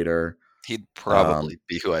good skater. He'd probably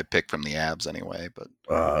be who I pick from the Abs anyway. But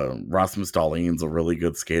Rasmus Dahlin's a really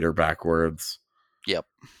good skater backwards. Yep.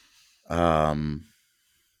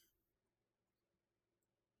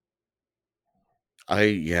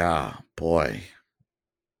 Boy.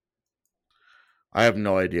 I have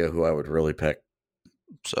no idea who I would really pick.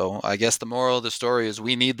 So I guess the moral of the story is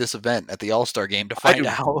we need this event at the All-Star Game to find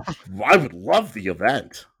out. I would love the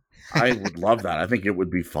event. I would love that. I think it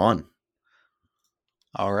would be fun.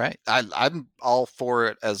 All right. I'm all for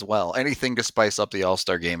it as well. Anything to spice up the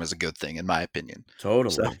All-Star Game is a good thing, in my opinion.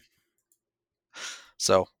 Totally.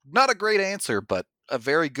 So not a great answer, but a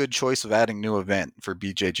very good choice of adding new event for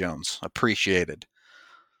BJ Jones. Appreciated.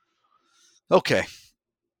 Okay.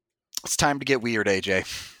 It's time to get weird, AJ.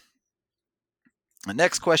 The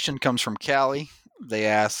next question comes from Callie. They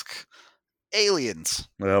ask, aliens.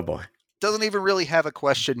 Oh, boy. Doesn't even really have a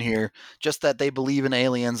question here, just that they believe in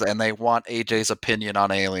aliens and they want AJ's opinion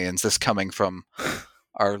on aliens. This coming from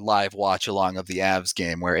our live watch along of the Avs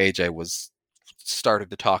game where AJ started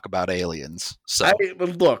to talk about aliens. So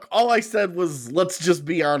look, all I said was, let's just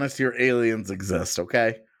be honest here, aliens exist,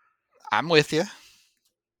 okay? I'm with you.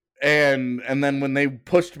 And then when they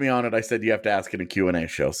pushed me on it, I said you have to ask in a Q&A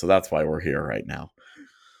show. So that's why we're here right now.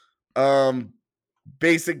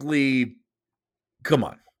 Basically, come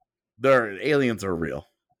on. Aliens are real.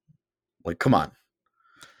 Like, come on.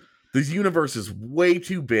 This universe is way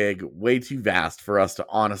too big, way too vast for us to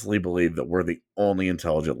honestly believe that we're the only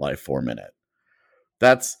intelligent life form in it.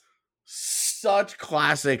 That's such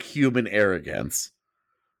classic human arrogance.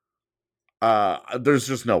 There's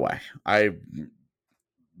just no way.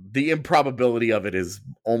 The improbability of it is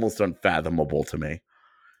almost unfathomable to me.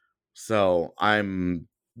 So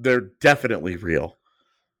they're definitely real.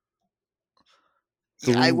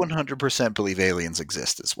 I 100% believe aliens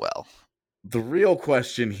exist as well. The real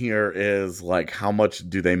question here is, like, how much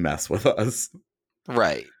do they mess with us?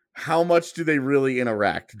 Right. How much do they really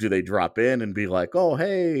interact? Do they drop in and be like, oh,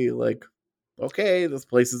 hey, like, okay, this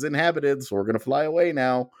place is inhabited, so we're going to fly away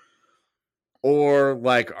now? Or,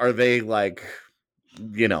 like, are they, like,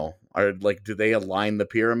 you know, do they align the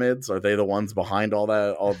pyramids? Are they the ones behind all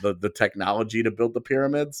the technology to build the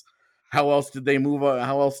pyramids? How else did they move?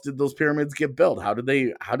 How else did those pyramids get built? How did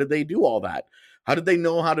they do all that? How did they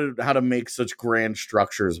know how to make such grand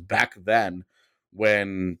structures back then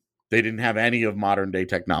when they didn't have any of modern day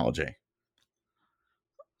technology?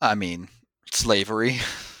 I mean, slavery.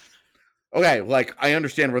 Okay, like, I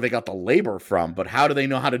understand where they got the labor from, but how do they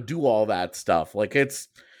know how to do all that stuff? Like, it's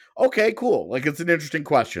okay, cool. Like, it's an interesting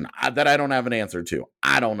question that I don't have an answer to.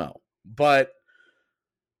 I don't know. But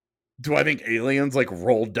do I think aliens, like,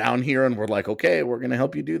 rolled down here and were like, okay, we're going to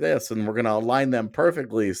help you do this, and we're going to align them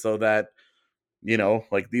perfectly so that, you know,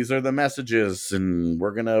 like, these are the messages, and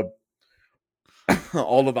we're going to,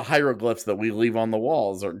 all of the hieroglyphs that we leave on the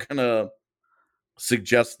walls are going to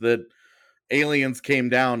suggest that aliens came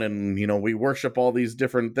down and, you know, we worship all these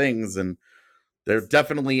different things, and they're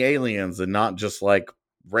definitely aliens and not just, like,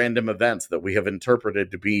 random events that we have interpreted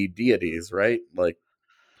to be deities, right? Like,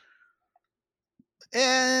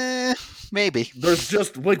 Maybe. There's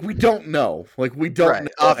just, like, we don't know. Like, we don't know.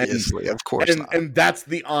 Obviously, of course not. And that's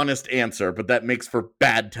the honest answer, but that makes for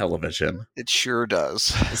bad television. It sure does.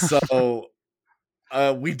 So,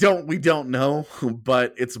 we don't know,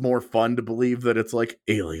 but it's more fun to believe that it's like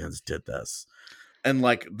aliens did this. And,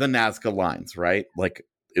 like, the Nazca lines, right? Like,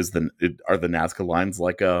 are the Nazca lines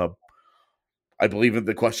like I believe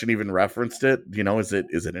the question even referenced it, you know, is it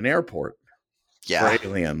an airport for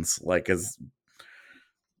aliens? Like,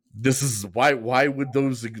 this is why would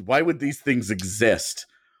these things exist?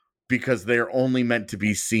 Because they're only meant to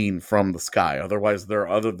be seen from the sky. Otherwise,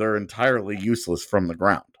 they're entirely useless from the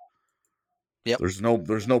ground. Yep.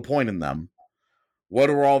 There's no point in them. What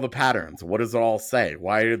are all the patterns? What does it all say?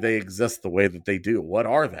 Why do they exist the way that they do? What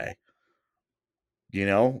are they? You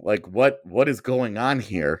know, like, what is going on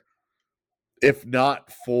here? If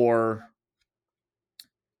not for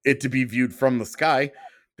it to be viewed from the sky,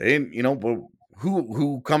 they didn't, you know,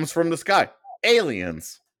 who comes from the sky?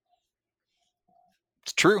 Aliens.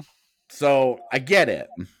 It's true. So I get it.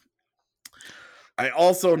 I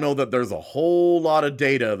also know that there's a whole lot of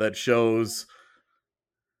data that shows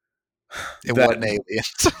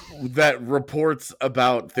that reports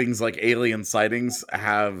about things like alien sightings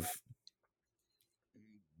have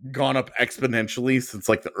gone up exponentially since,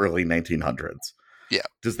 like, the early 1900s. Yeah.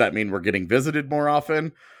 Does that mean we're getting visited more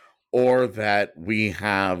often, or that we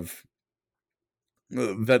have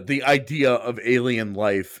that the idea of alien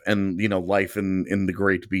life and, you know, life in the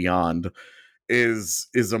great beyond is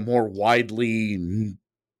a more widely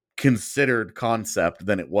considered concept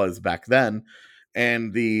than it was back then?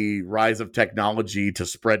 And the rise of technology to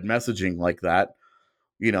spread messaging like that,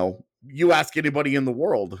 you know, you ask anybody in the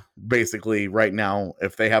world basically right now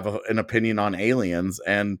if they have an opinion on aliens,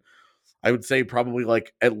 and I would say probably,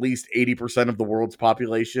 like, at least 80% of the world's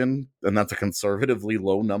population, and that's a conservatively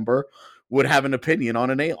low number, would have an opinion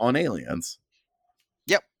on aliens.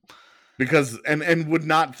 Yep. Because and would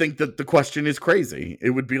not think that the question is crazy.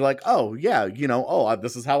 It would be like, oh yeah, you know,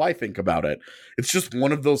 this is how I think about it. It's just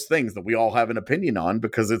one of those things that we all have an opinion on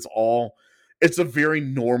because it's a very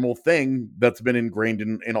normal thing that's been ingrained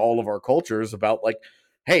in all of our cultures about, like,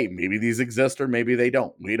 hey, maybe these exist or maybe they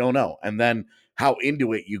don't. We don't know. And then how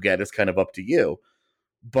into it you get is kind of up to you.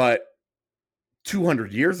 But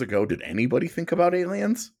 200 years ago, did anybody think about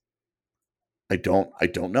aliens? I don't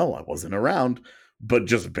know. I wasn't around. But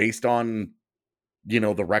just based on, you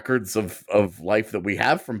know, the records of life that we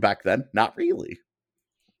have from back then, not really.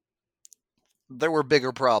 There were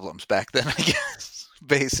bigger problems back then, I guess.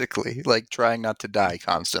 Basically, like trying not to die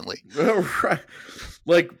constantly. Right.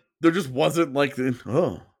 Like, there just wasn't, like,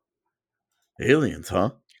 aliens,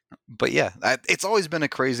 huh? But yeah, it's always been a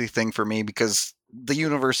crazy thing for me because the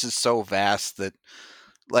universe is so vast that,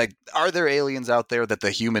 Like, are there aliens out there that the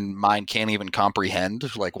human mind can't even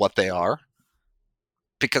comprehend, like, what they are?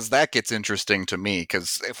 Because that gets interesting to me,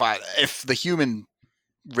 because if the human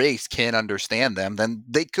race can't understand them, then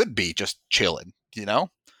they could be just chilling, you know?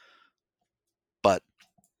 But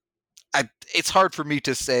it's hard for me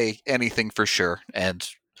to say anything for sure, and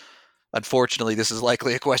unfortunately, this is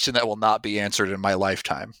likely a question that will not be answered in my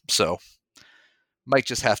lifetime, so might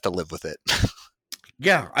just have to live with it.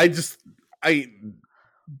 Yeah, I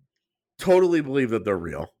totally believe that they're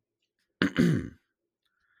real.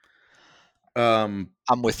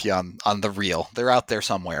 I'm with you on the real. They're out there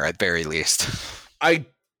somewhere at very least.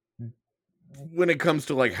 When it comes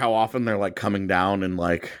to like how often they're like coming down and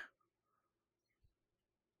like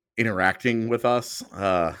interacting with us,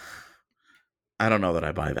 I don't know that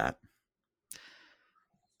I buy that.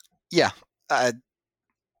 Yeah, I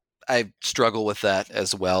struggle with that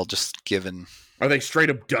as well, just given... Are they straight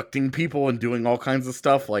abducting people and doing all kinds of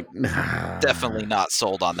stuff? Like, nah. Definitely not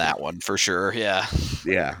sold on that one, for sure, yeah.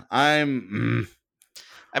 Yeah, I'm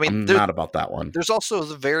not about that one. There's also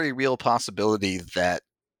the very real possibility that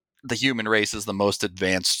the human race is the most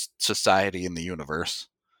advanced society in the universe.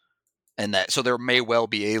 And that, so there may well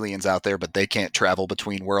be aliens out there, but they can't travel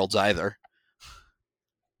between worlds either.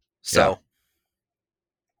 So...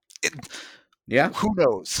 Yeah. Who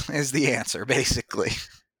knows is the answer, basically.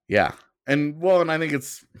 Yeah. And I think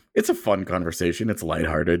it's a fun conversation. It's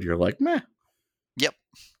lighthearted. You're like, meh. Yep.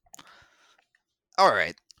 All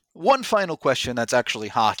right. One final question that's actually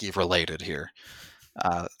hockey related here.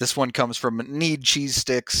 This one comes from Need Cheese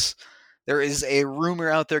Sticks. There is a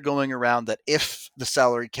rumor out there going around that if the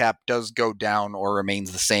salary cap does go down or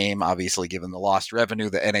remains the same, obviously given the lost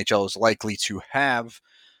revenue the NHL is likely to have,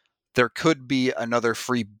 there could be another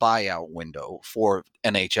free buyout window for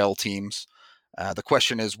NHL teams. The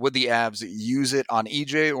question is, would the Avs use it on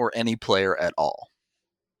EJ or any player at all?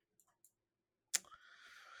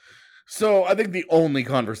 So I think the only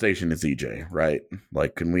conversation is EJ, right?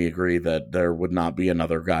 Like, can we agree that there would not be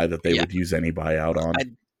another guy that they would use any buyout on?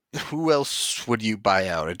 Who else would you buy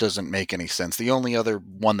out? It doesn't make any sense. The only other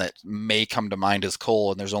one that may come to mind is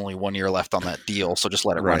Cole, and there's only 1 year left on that deal, so just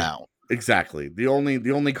let it run out. Exactly. The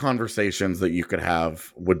only conversations that you could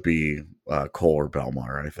have would be Cole or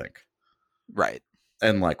Belmar, I think. Right.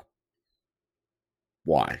 And like,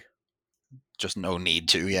 why? Just no need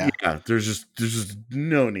to, yeah. Yeah, there's just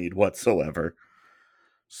no need whatsoever.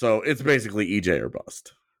 So it's basically EJ or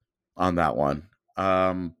bust on that one.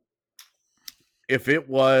 If it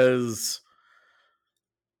was...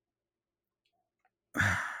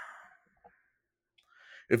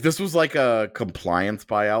 If this was like a compliance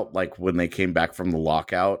buyout, like when they came back from the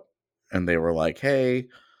lockout and they were like, hey,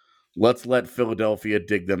 let's let Philadelphia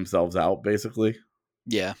dig themselves out, basically.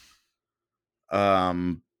 Yeah.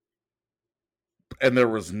 And there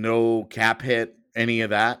was no cap hit, any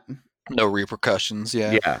of that. No repercussions,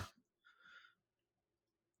 yeah. Yeah.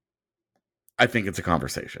 I think it's a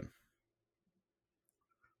conversation.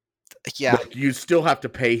 Yeah. Like, you still have to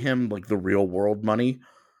pay him like the real world money.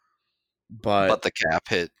 But the cap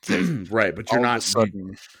hit, right? But you're not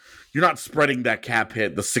spreading that cap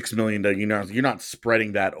hit, the $6 million. You're not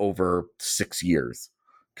spreading that over 6 years,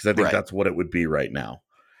 because I think that's what it would be right now.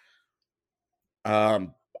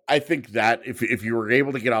 I think that if you were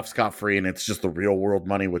able to get off scot-free and it's just the real world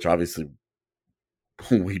money, which obviously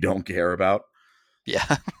we don't care about.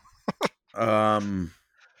 Yeah.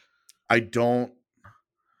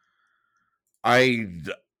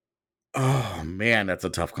 Oh man, that's a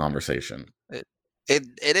tough conversation. It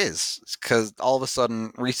is, because all of a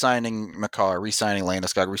sudden re-signing Makar, re-signing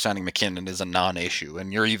Landeskog, re-signing McKinnon is a non-issue,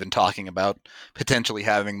 and you're even talking about potentially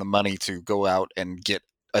having the money to go out and get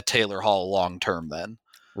a Taylor Hall long-term then.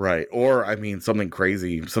 Right. Or, I mean, something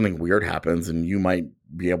crazy, something weird happens, and you might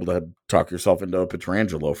be able to talk yourself into a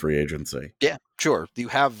Pietrangelo free agency. Yeah, sure. You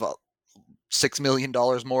have $6 million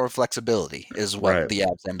more of flexibility is what the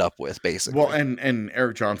Avs end up with, basically. Well, and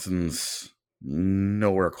Erik Johnson's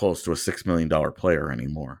nowhere close to a $6 million player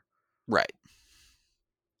anymore. Right.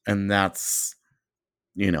 And that's,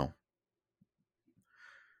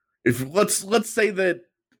 if let's say that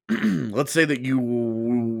you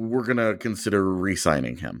were going to consider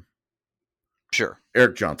re-signing him. Sure.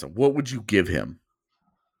 Erik Johnson, what would you give him?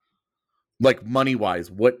 Like, money-wise,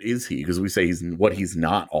 what is he? Because we say he's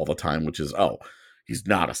not all the time, which is, he's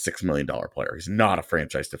not a $6 million player. He's not a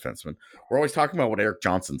franchise defenseman. We're always talking about what Erik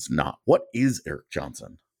Johnson's not. What is Erik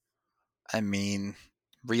Johnson? I mean,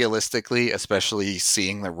 realistically, especially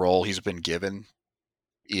seeing the role he's been given,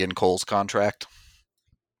 Ian Cole's contract.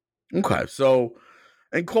 Okay, so,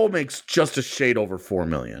 and Cole makes just a shade over $4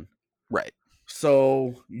 million. Right.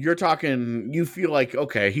 So you're talking, you feel like,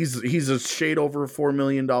 okay, he's a shade over $4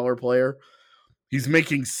 million player. He's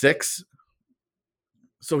making $6 million.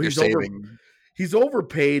 So he's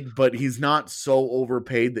overpaid, but he's not so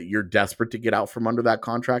overpaid that you're desperate to get out from under that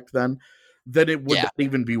contract then it would not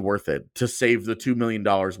even be worth it to save the $2 million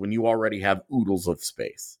when you already have oodles of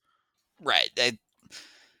space. Right.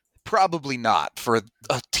 Probably not for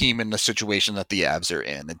a team in the situation that the Avs are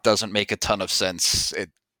in. It doesn't make a ton of sense. It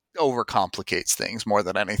overcomplicates things more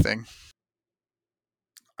than anything.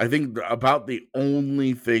 I think about the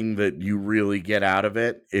only thing that you really get out of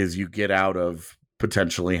it is you get out of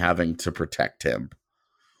potentially having to protect him.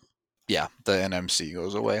 Yeah, the NMC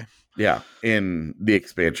goes away. Yeah, in the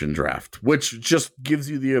expansion draft, which just gives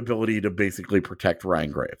you the ability to basically protect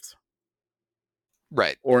Ryan Graves.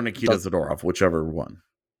 Right. Or Nikita Zadorov, whichever one.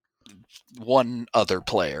 One other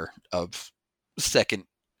player of second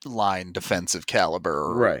line defensive caliber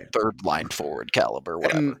or third line forward caliber,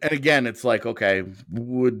 whatever. And again, it's like, okay,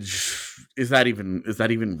 is that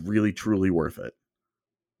even really truly worth it?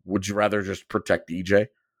 Would you rather just protect EJ?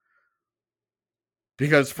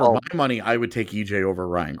 Because for my money, I would take EJ over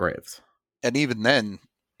Ryan Graves. And even then,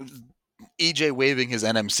 EJ waiving his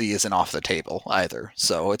NMC isn't off the table either.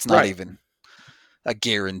 So it's not even a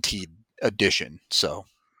guaranteed addition. So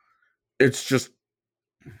it's just...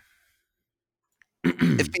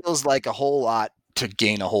 it feels like a whole lot to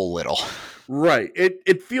gain a whole little. Right.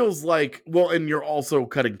 It feels like, well, and you're also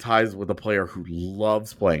cutting ties with a player who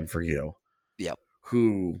loves playing for you. Yep.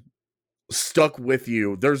 Who stuck with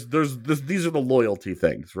you. These are the loyalty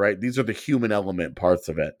things, right? These are the human element parts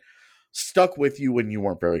of it. Stuck with you when you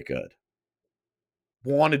weren't very good.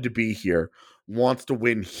 Wanted to be here. Wants to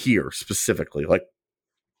win here specifically. Like,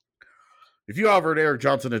 if you offered Erik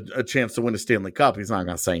Johnson a chance to win a Stanley Cup, he's not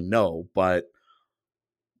going to say no, but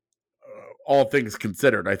all things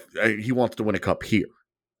considered, he wants to win a cup here.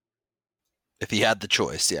 If he had the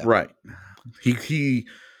choice, yeah. Right. He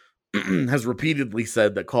has repeatedly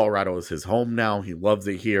said that Colorado is his home now. He loves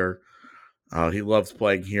it here. He loves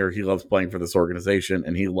playing here. He loves playing for this organization,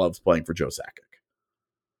 and he loves playing for Joe Sakic.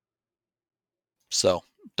 So,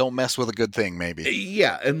 don't mess with a good thing, maybe.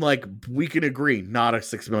 Yeah, and like, we can agree, not a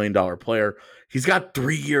 $6 million player. He's got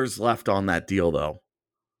 3 years left on that deal, though.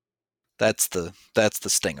 That's the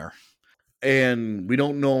stinger. And we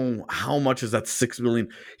don't know how much is that $6 million.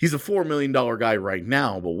 He's a $4 million guy right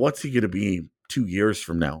now, but what's he going to be 2 years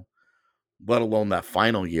from now? Let alone that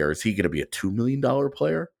final year. Is he going to be a $2 million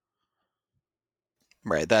player?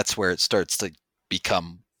 Right. That's where it starts to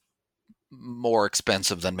become more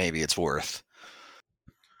expensive than maybe it's worth.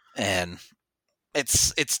 And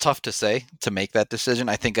it's tough to say, to make that decision.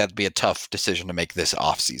 I think that'd be a tough decision to make this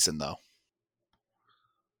offseason, though.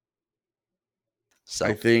 So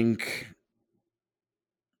I think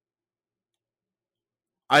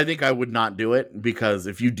I would not do it, because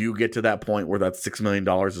if you do get to that point where that $6 million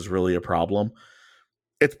is really a problem,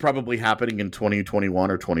 it's probably happening in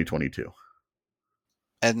 2021 or 2022.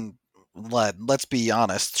 And let's be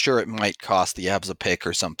honest, sure, it might cost the Avs a pick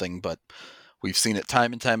or something, but we've seen it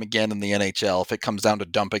time and time again in the NHL. If it comes down to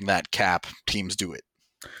dumping that cap, teams do it.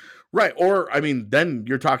 Right. Or, I mean, then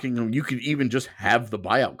you're talking, you could even just have the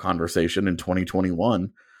buyout conversation in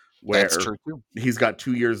 2021. Where that's true too. He's got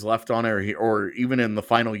 2 years left on it, or even in the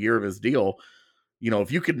final year of his deal. You know,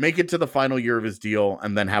 if you could make it to the final year of his deal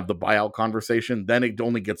and then have the buyout conversation, then it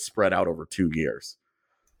only gets spread out over 2 years.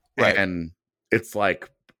 Right. And it's like,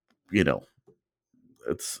 you know,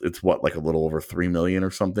 it's what, like a little over $3 million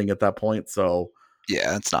or something at that point. So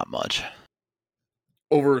yeah, it's not much.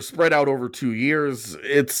 Spread out over 2 years,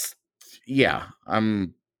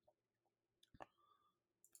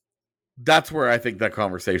 that's where I think that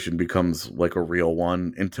conversation becomes like a real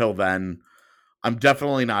one. Until then, I'm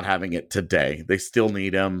definitely not having it today. They still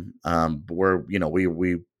need him.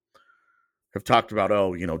 We have talked about,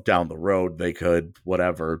 down the road, they could,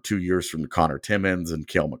 2 years from Connor Timmins and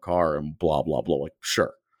Cale Makar and blah, blah, blah. Like,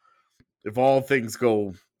 sure. If all things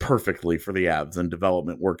go perfectly for the Avs and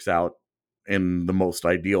development works out in the most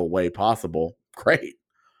ideal way possible, great.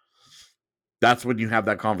 That's when you have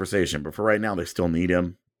that conversation. But for right now, they still need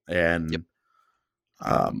him. And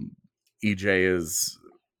EJ is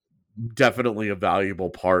definitely a valuable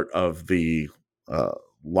part of the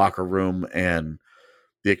locker room and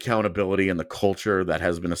the accountability and the culture that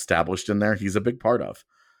has been established in there. He's a big part of.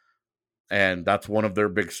 And that's one of their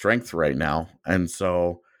big strengths right now. And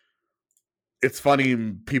so it's funny,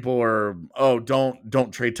 people are,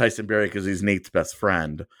 don't trade Tyson Barrie because he's Nate's best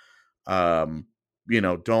friend. Don't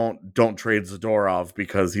trade Zadorov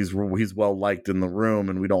because he's well liked in the room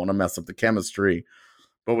and we don't want to mess up the chemistry.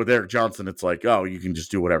 But with Erik Johnson, it's like, you can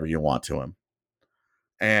just do whatever you want to him.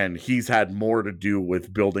 And he's had more to do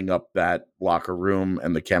with building up that locker room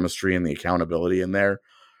and the chemistry and the accountability in there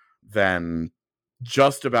than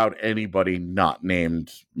just about anybody not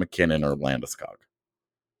named McKinnon or Landeskog.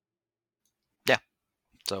 Yeah.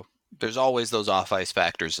 So there's always those off-ice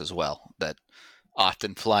factors as well that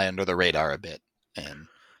often fly under the radar a bit. And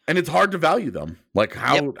it's hard to value them. Like,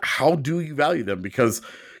 how do you value them? Because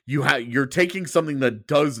you're taking something that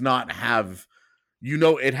does not have,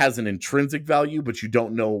 it has an intrinsic value, but you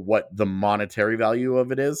don't know what the monetary value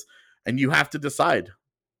of it is. And you have to decide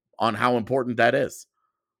on how important that is.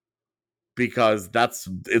 Because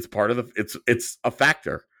it's part of it's a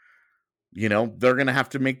factor. They're going to have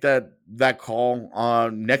to make that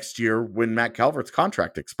call next year when Matt Calvert's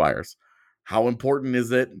contract expires. How important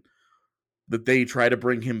is it that they try to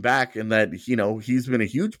bring him back, and that, he's been a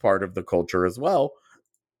huge part of the culture as well.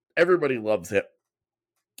 Everybody loves him,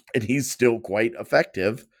 and he's still quite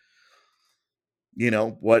effective.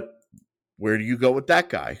 Where do you go with that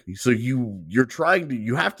guy? So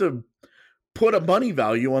you have to put a money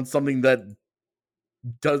value on something that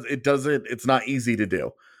it's not easy to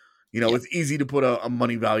do. It's easy to put a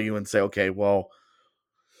money value and say, okay, well,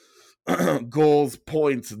 goals,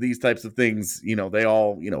 points, these types of things, they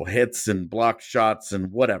all, hits and block shots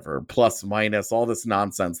and whatever, plus, minus, all this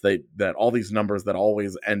nonsense that all these numbers that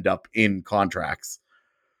always end up in contracts.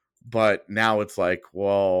 But now it's like,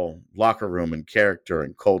 well, locker room and character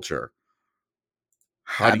and culture.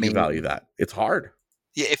 How do you value that? It's hard.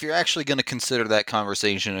 Yeah, if you're actually going to consider that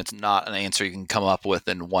conversation, it's not an answer you can come up with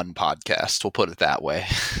in one podcast. We'll put it that way.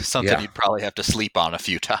 Something you'd probably have to sleep on a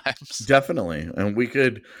few times. Definitely. And we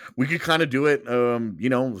could kind of do it,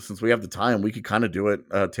 since we have the time, we could kind of do it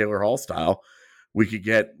Taylor Hall style. We could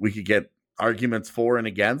get arguments for and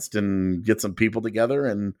against and get some people together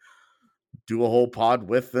and do a whole pod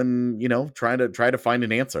with and, try to find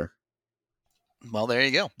an answer. Well, there you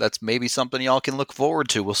go. That's maybe something y'all can look forward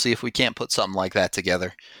to. We'll see if we can't put something like that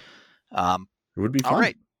together. It would be fun. All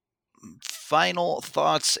right. Final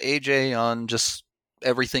thoughts, AJ, on just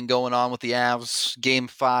everything going on with the Avs. Game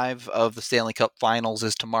 5 of the Stanley Cup Finals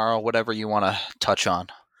is tomorrow. Whatever you want to touch on.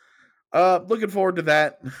 Looking forward to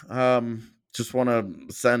that. Just want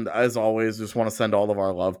to send, as always, all of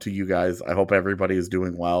our love to you guys. I hope everybody is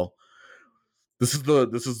doing well. This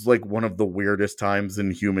is like one of the weirdest times in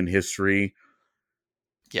human history.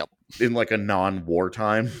 Yep. In like a non-war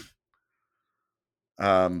time.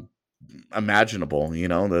 Imaginable,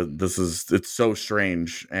 it's so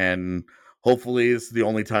strange, and hopefully it's the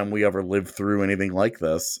only time we ever live through anything like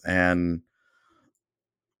this. And,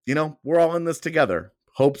 we're all in this together.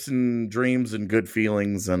 Hopes and dreams and good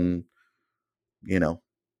feelings and, et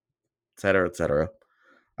cetera, et cetera.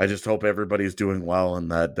 I just hope everybody's doing well and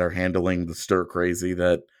that they're handling the stir crazy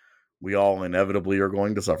that we all inevitably are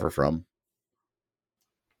going to suffer from.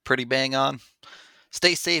 Pretty bang on.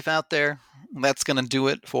 Stay safe out there. That's going to do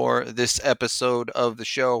it for this episode of the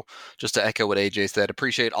show. Just to echo what AJ said,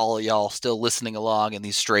 appreciate all of y'all still listening along in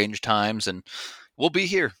these strange times. And we'll be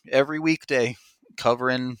here every weekday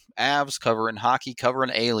covering Avs, covering hockey, covering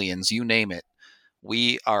aliens, you name it.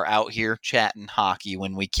 We are out here chatting hockey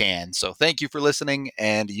when we can. So thank you for listening,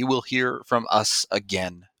 and you will hear from us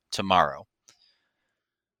again tomorrow.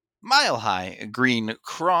 Mile High Green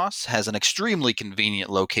Cross has an extremely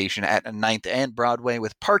convenient location at 9th and Broadway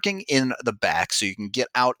with parking in the back, so you can get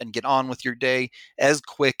out and get on with your day as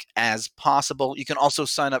quick as possible. You can also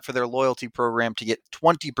sign up for their loyalty program to get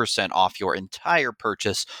 20% off your entire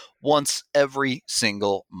purchase once every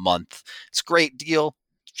single month. It's a great deal.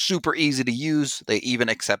 Super easy to use. They even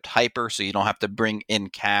accept Hyper, so you don't have to bring in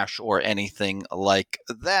cash or anything like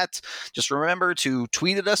that. Just remember to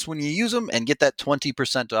tweet at us when you use them and get that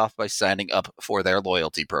 20% off by signing up for their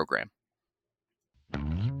loyalty program.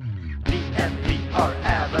 DNVR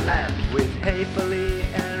Avalanche with Haefele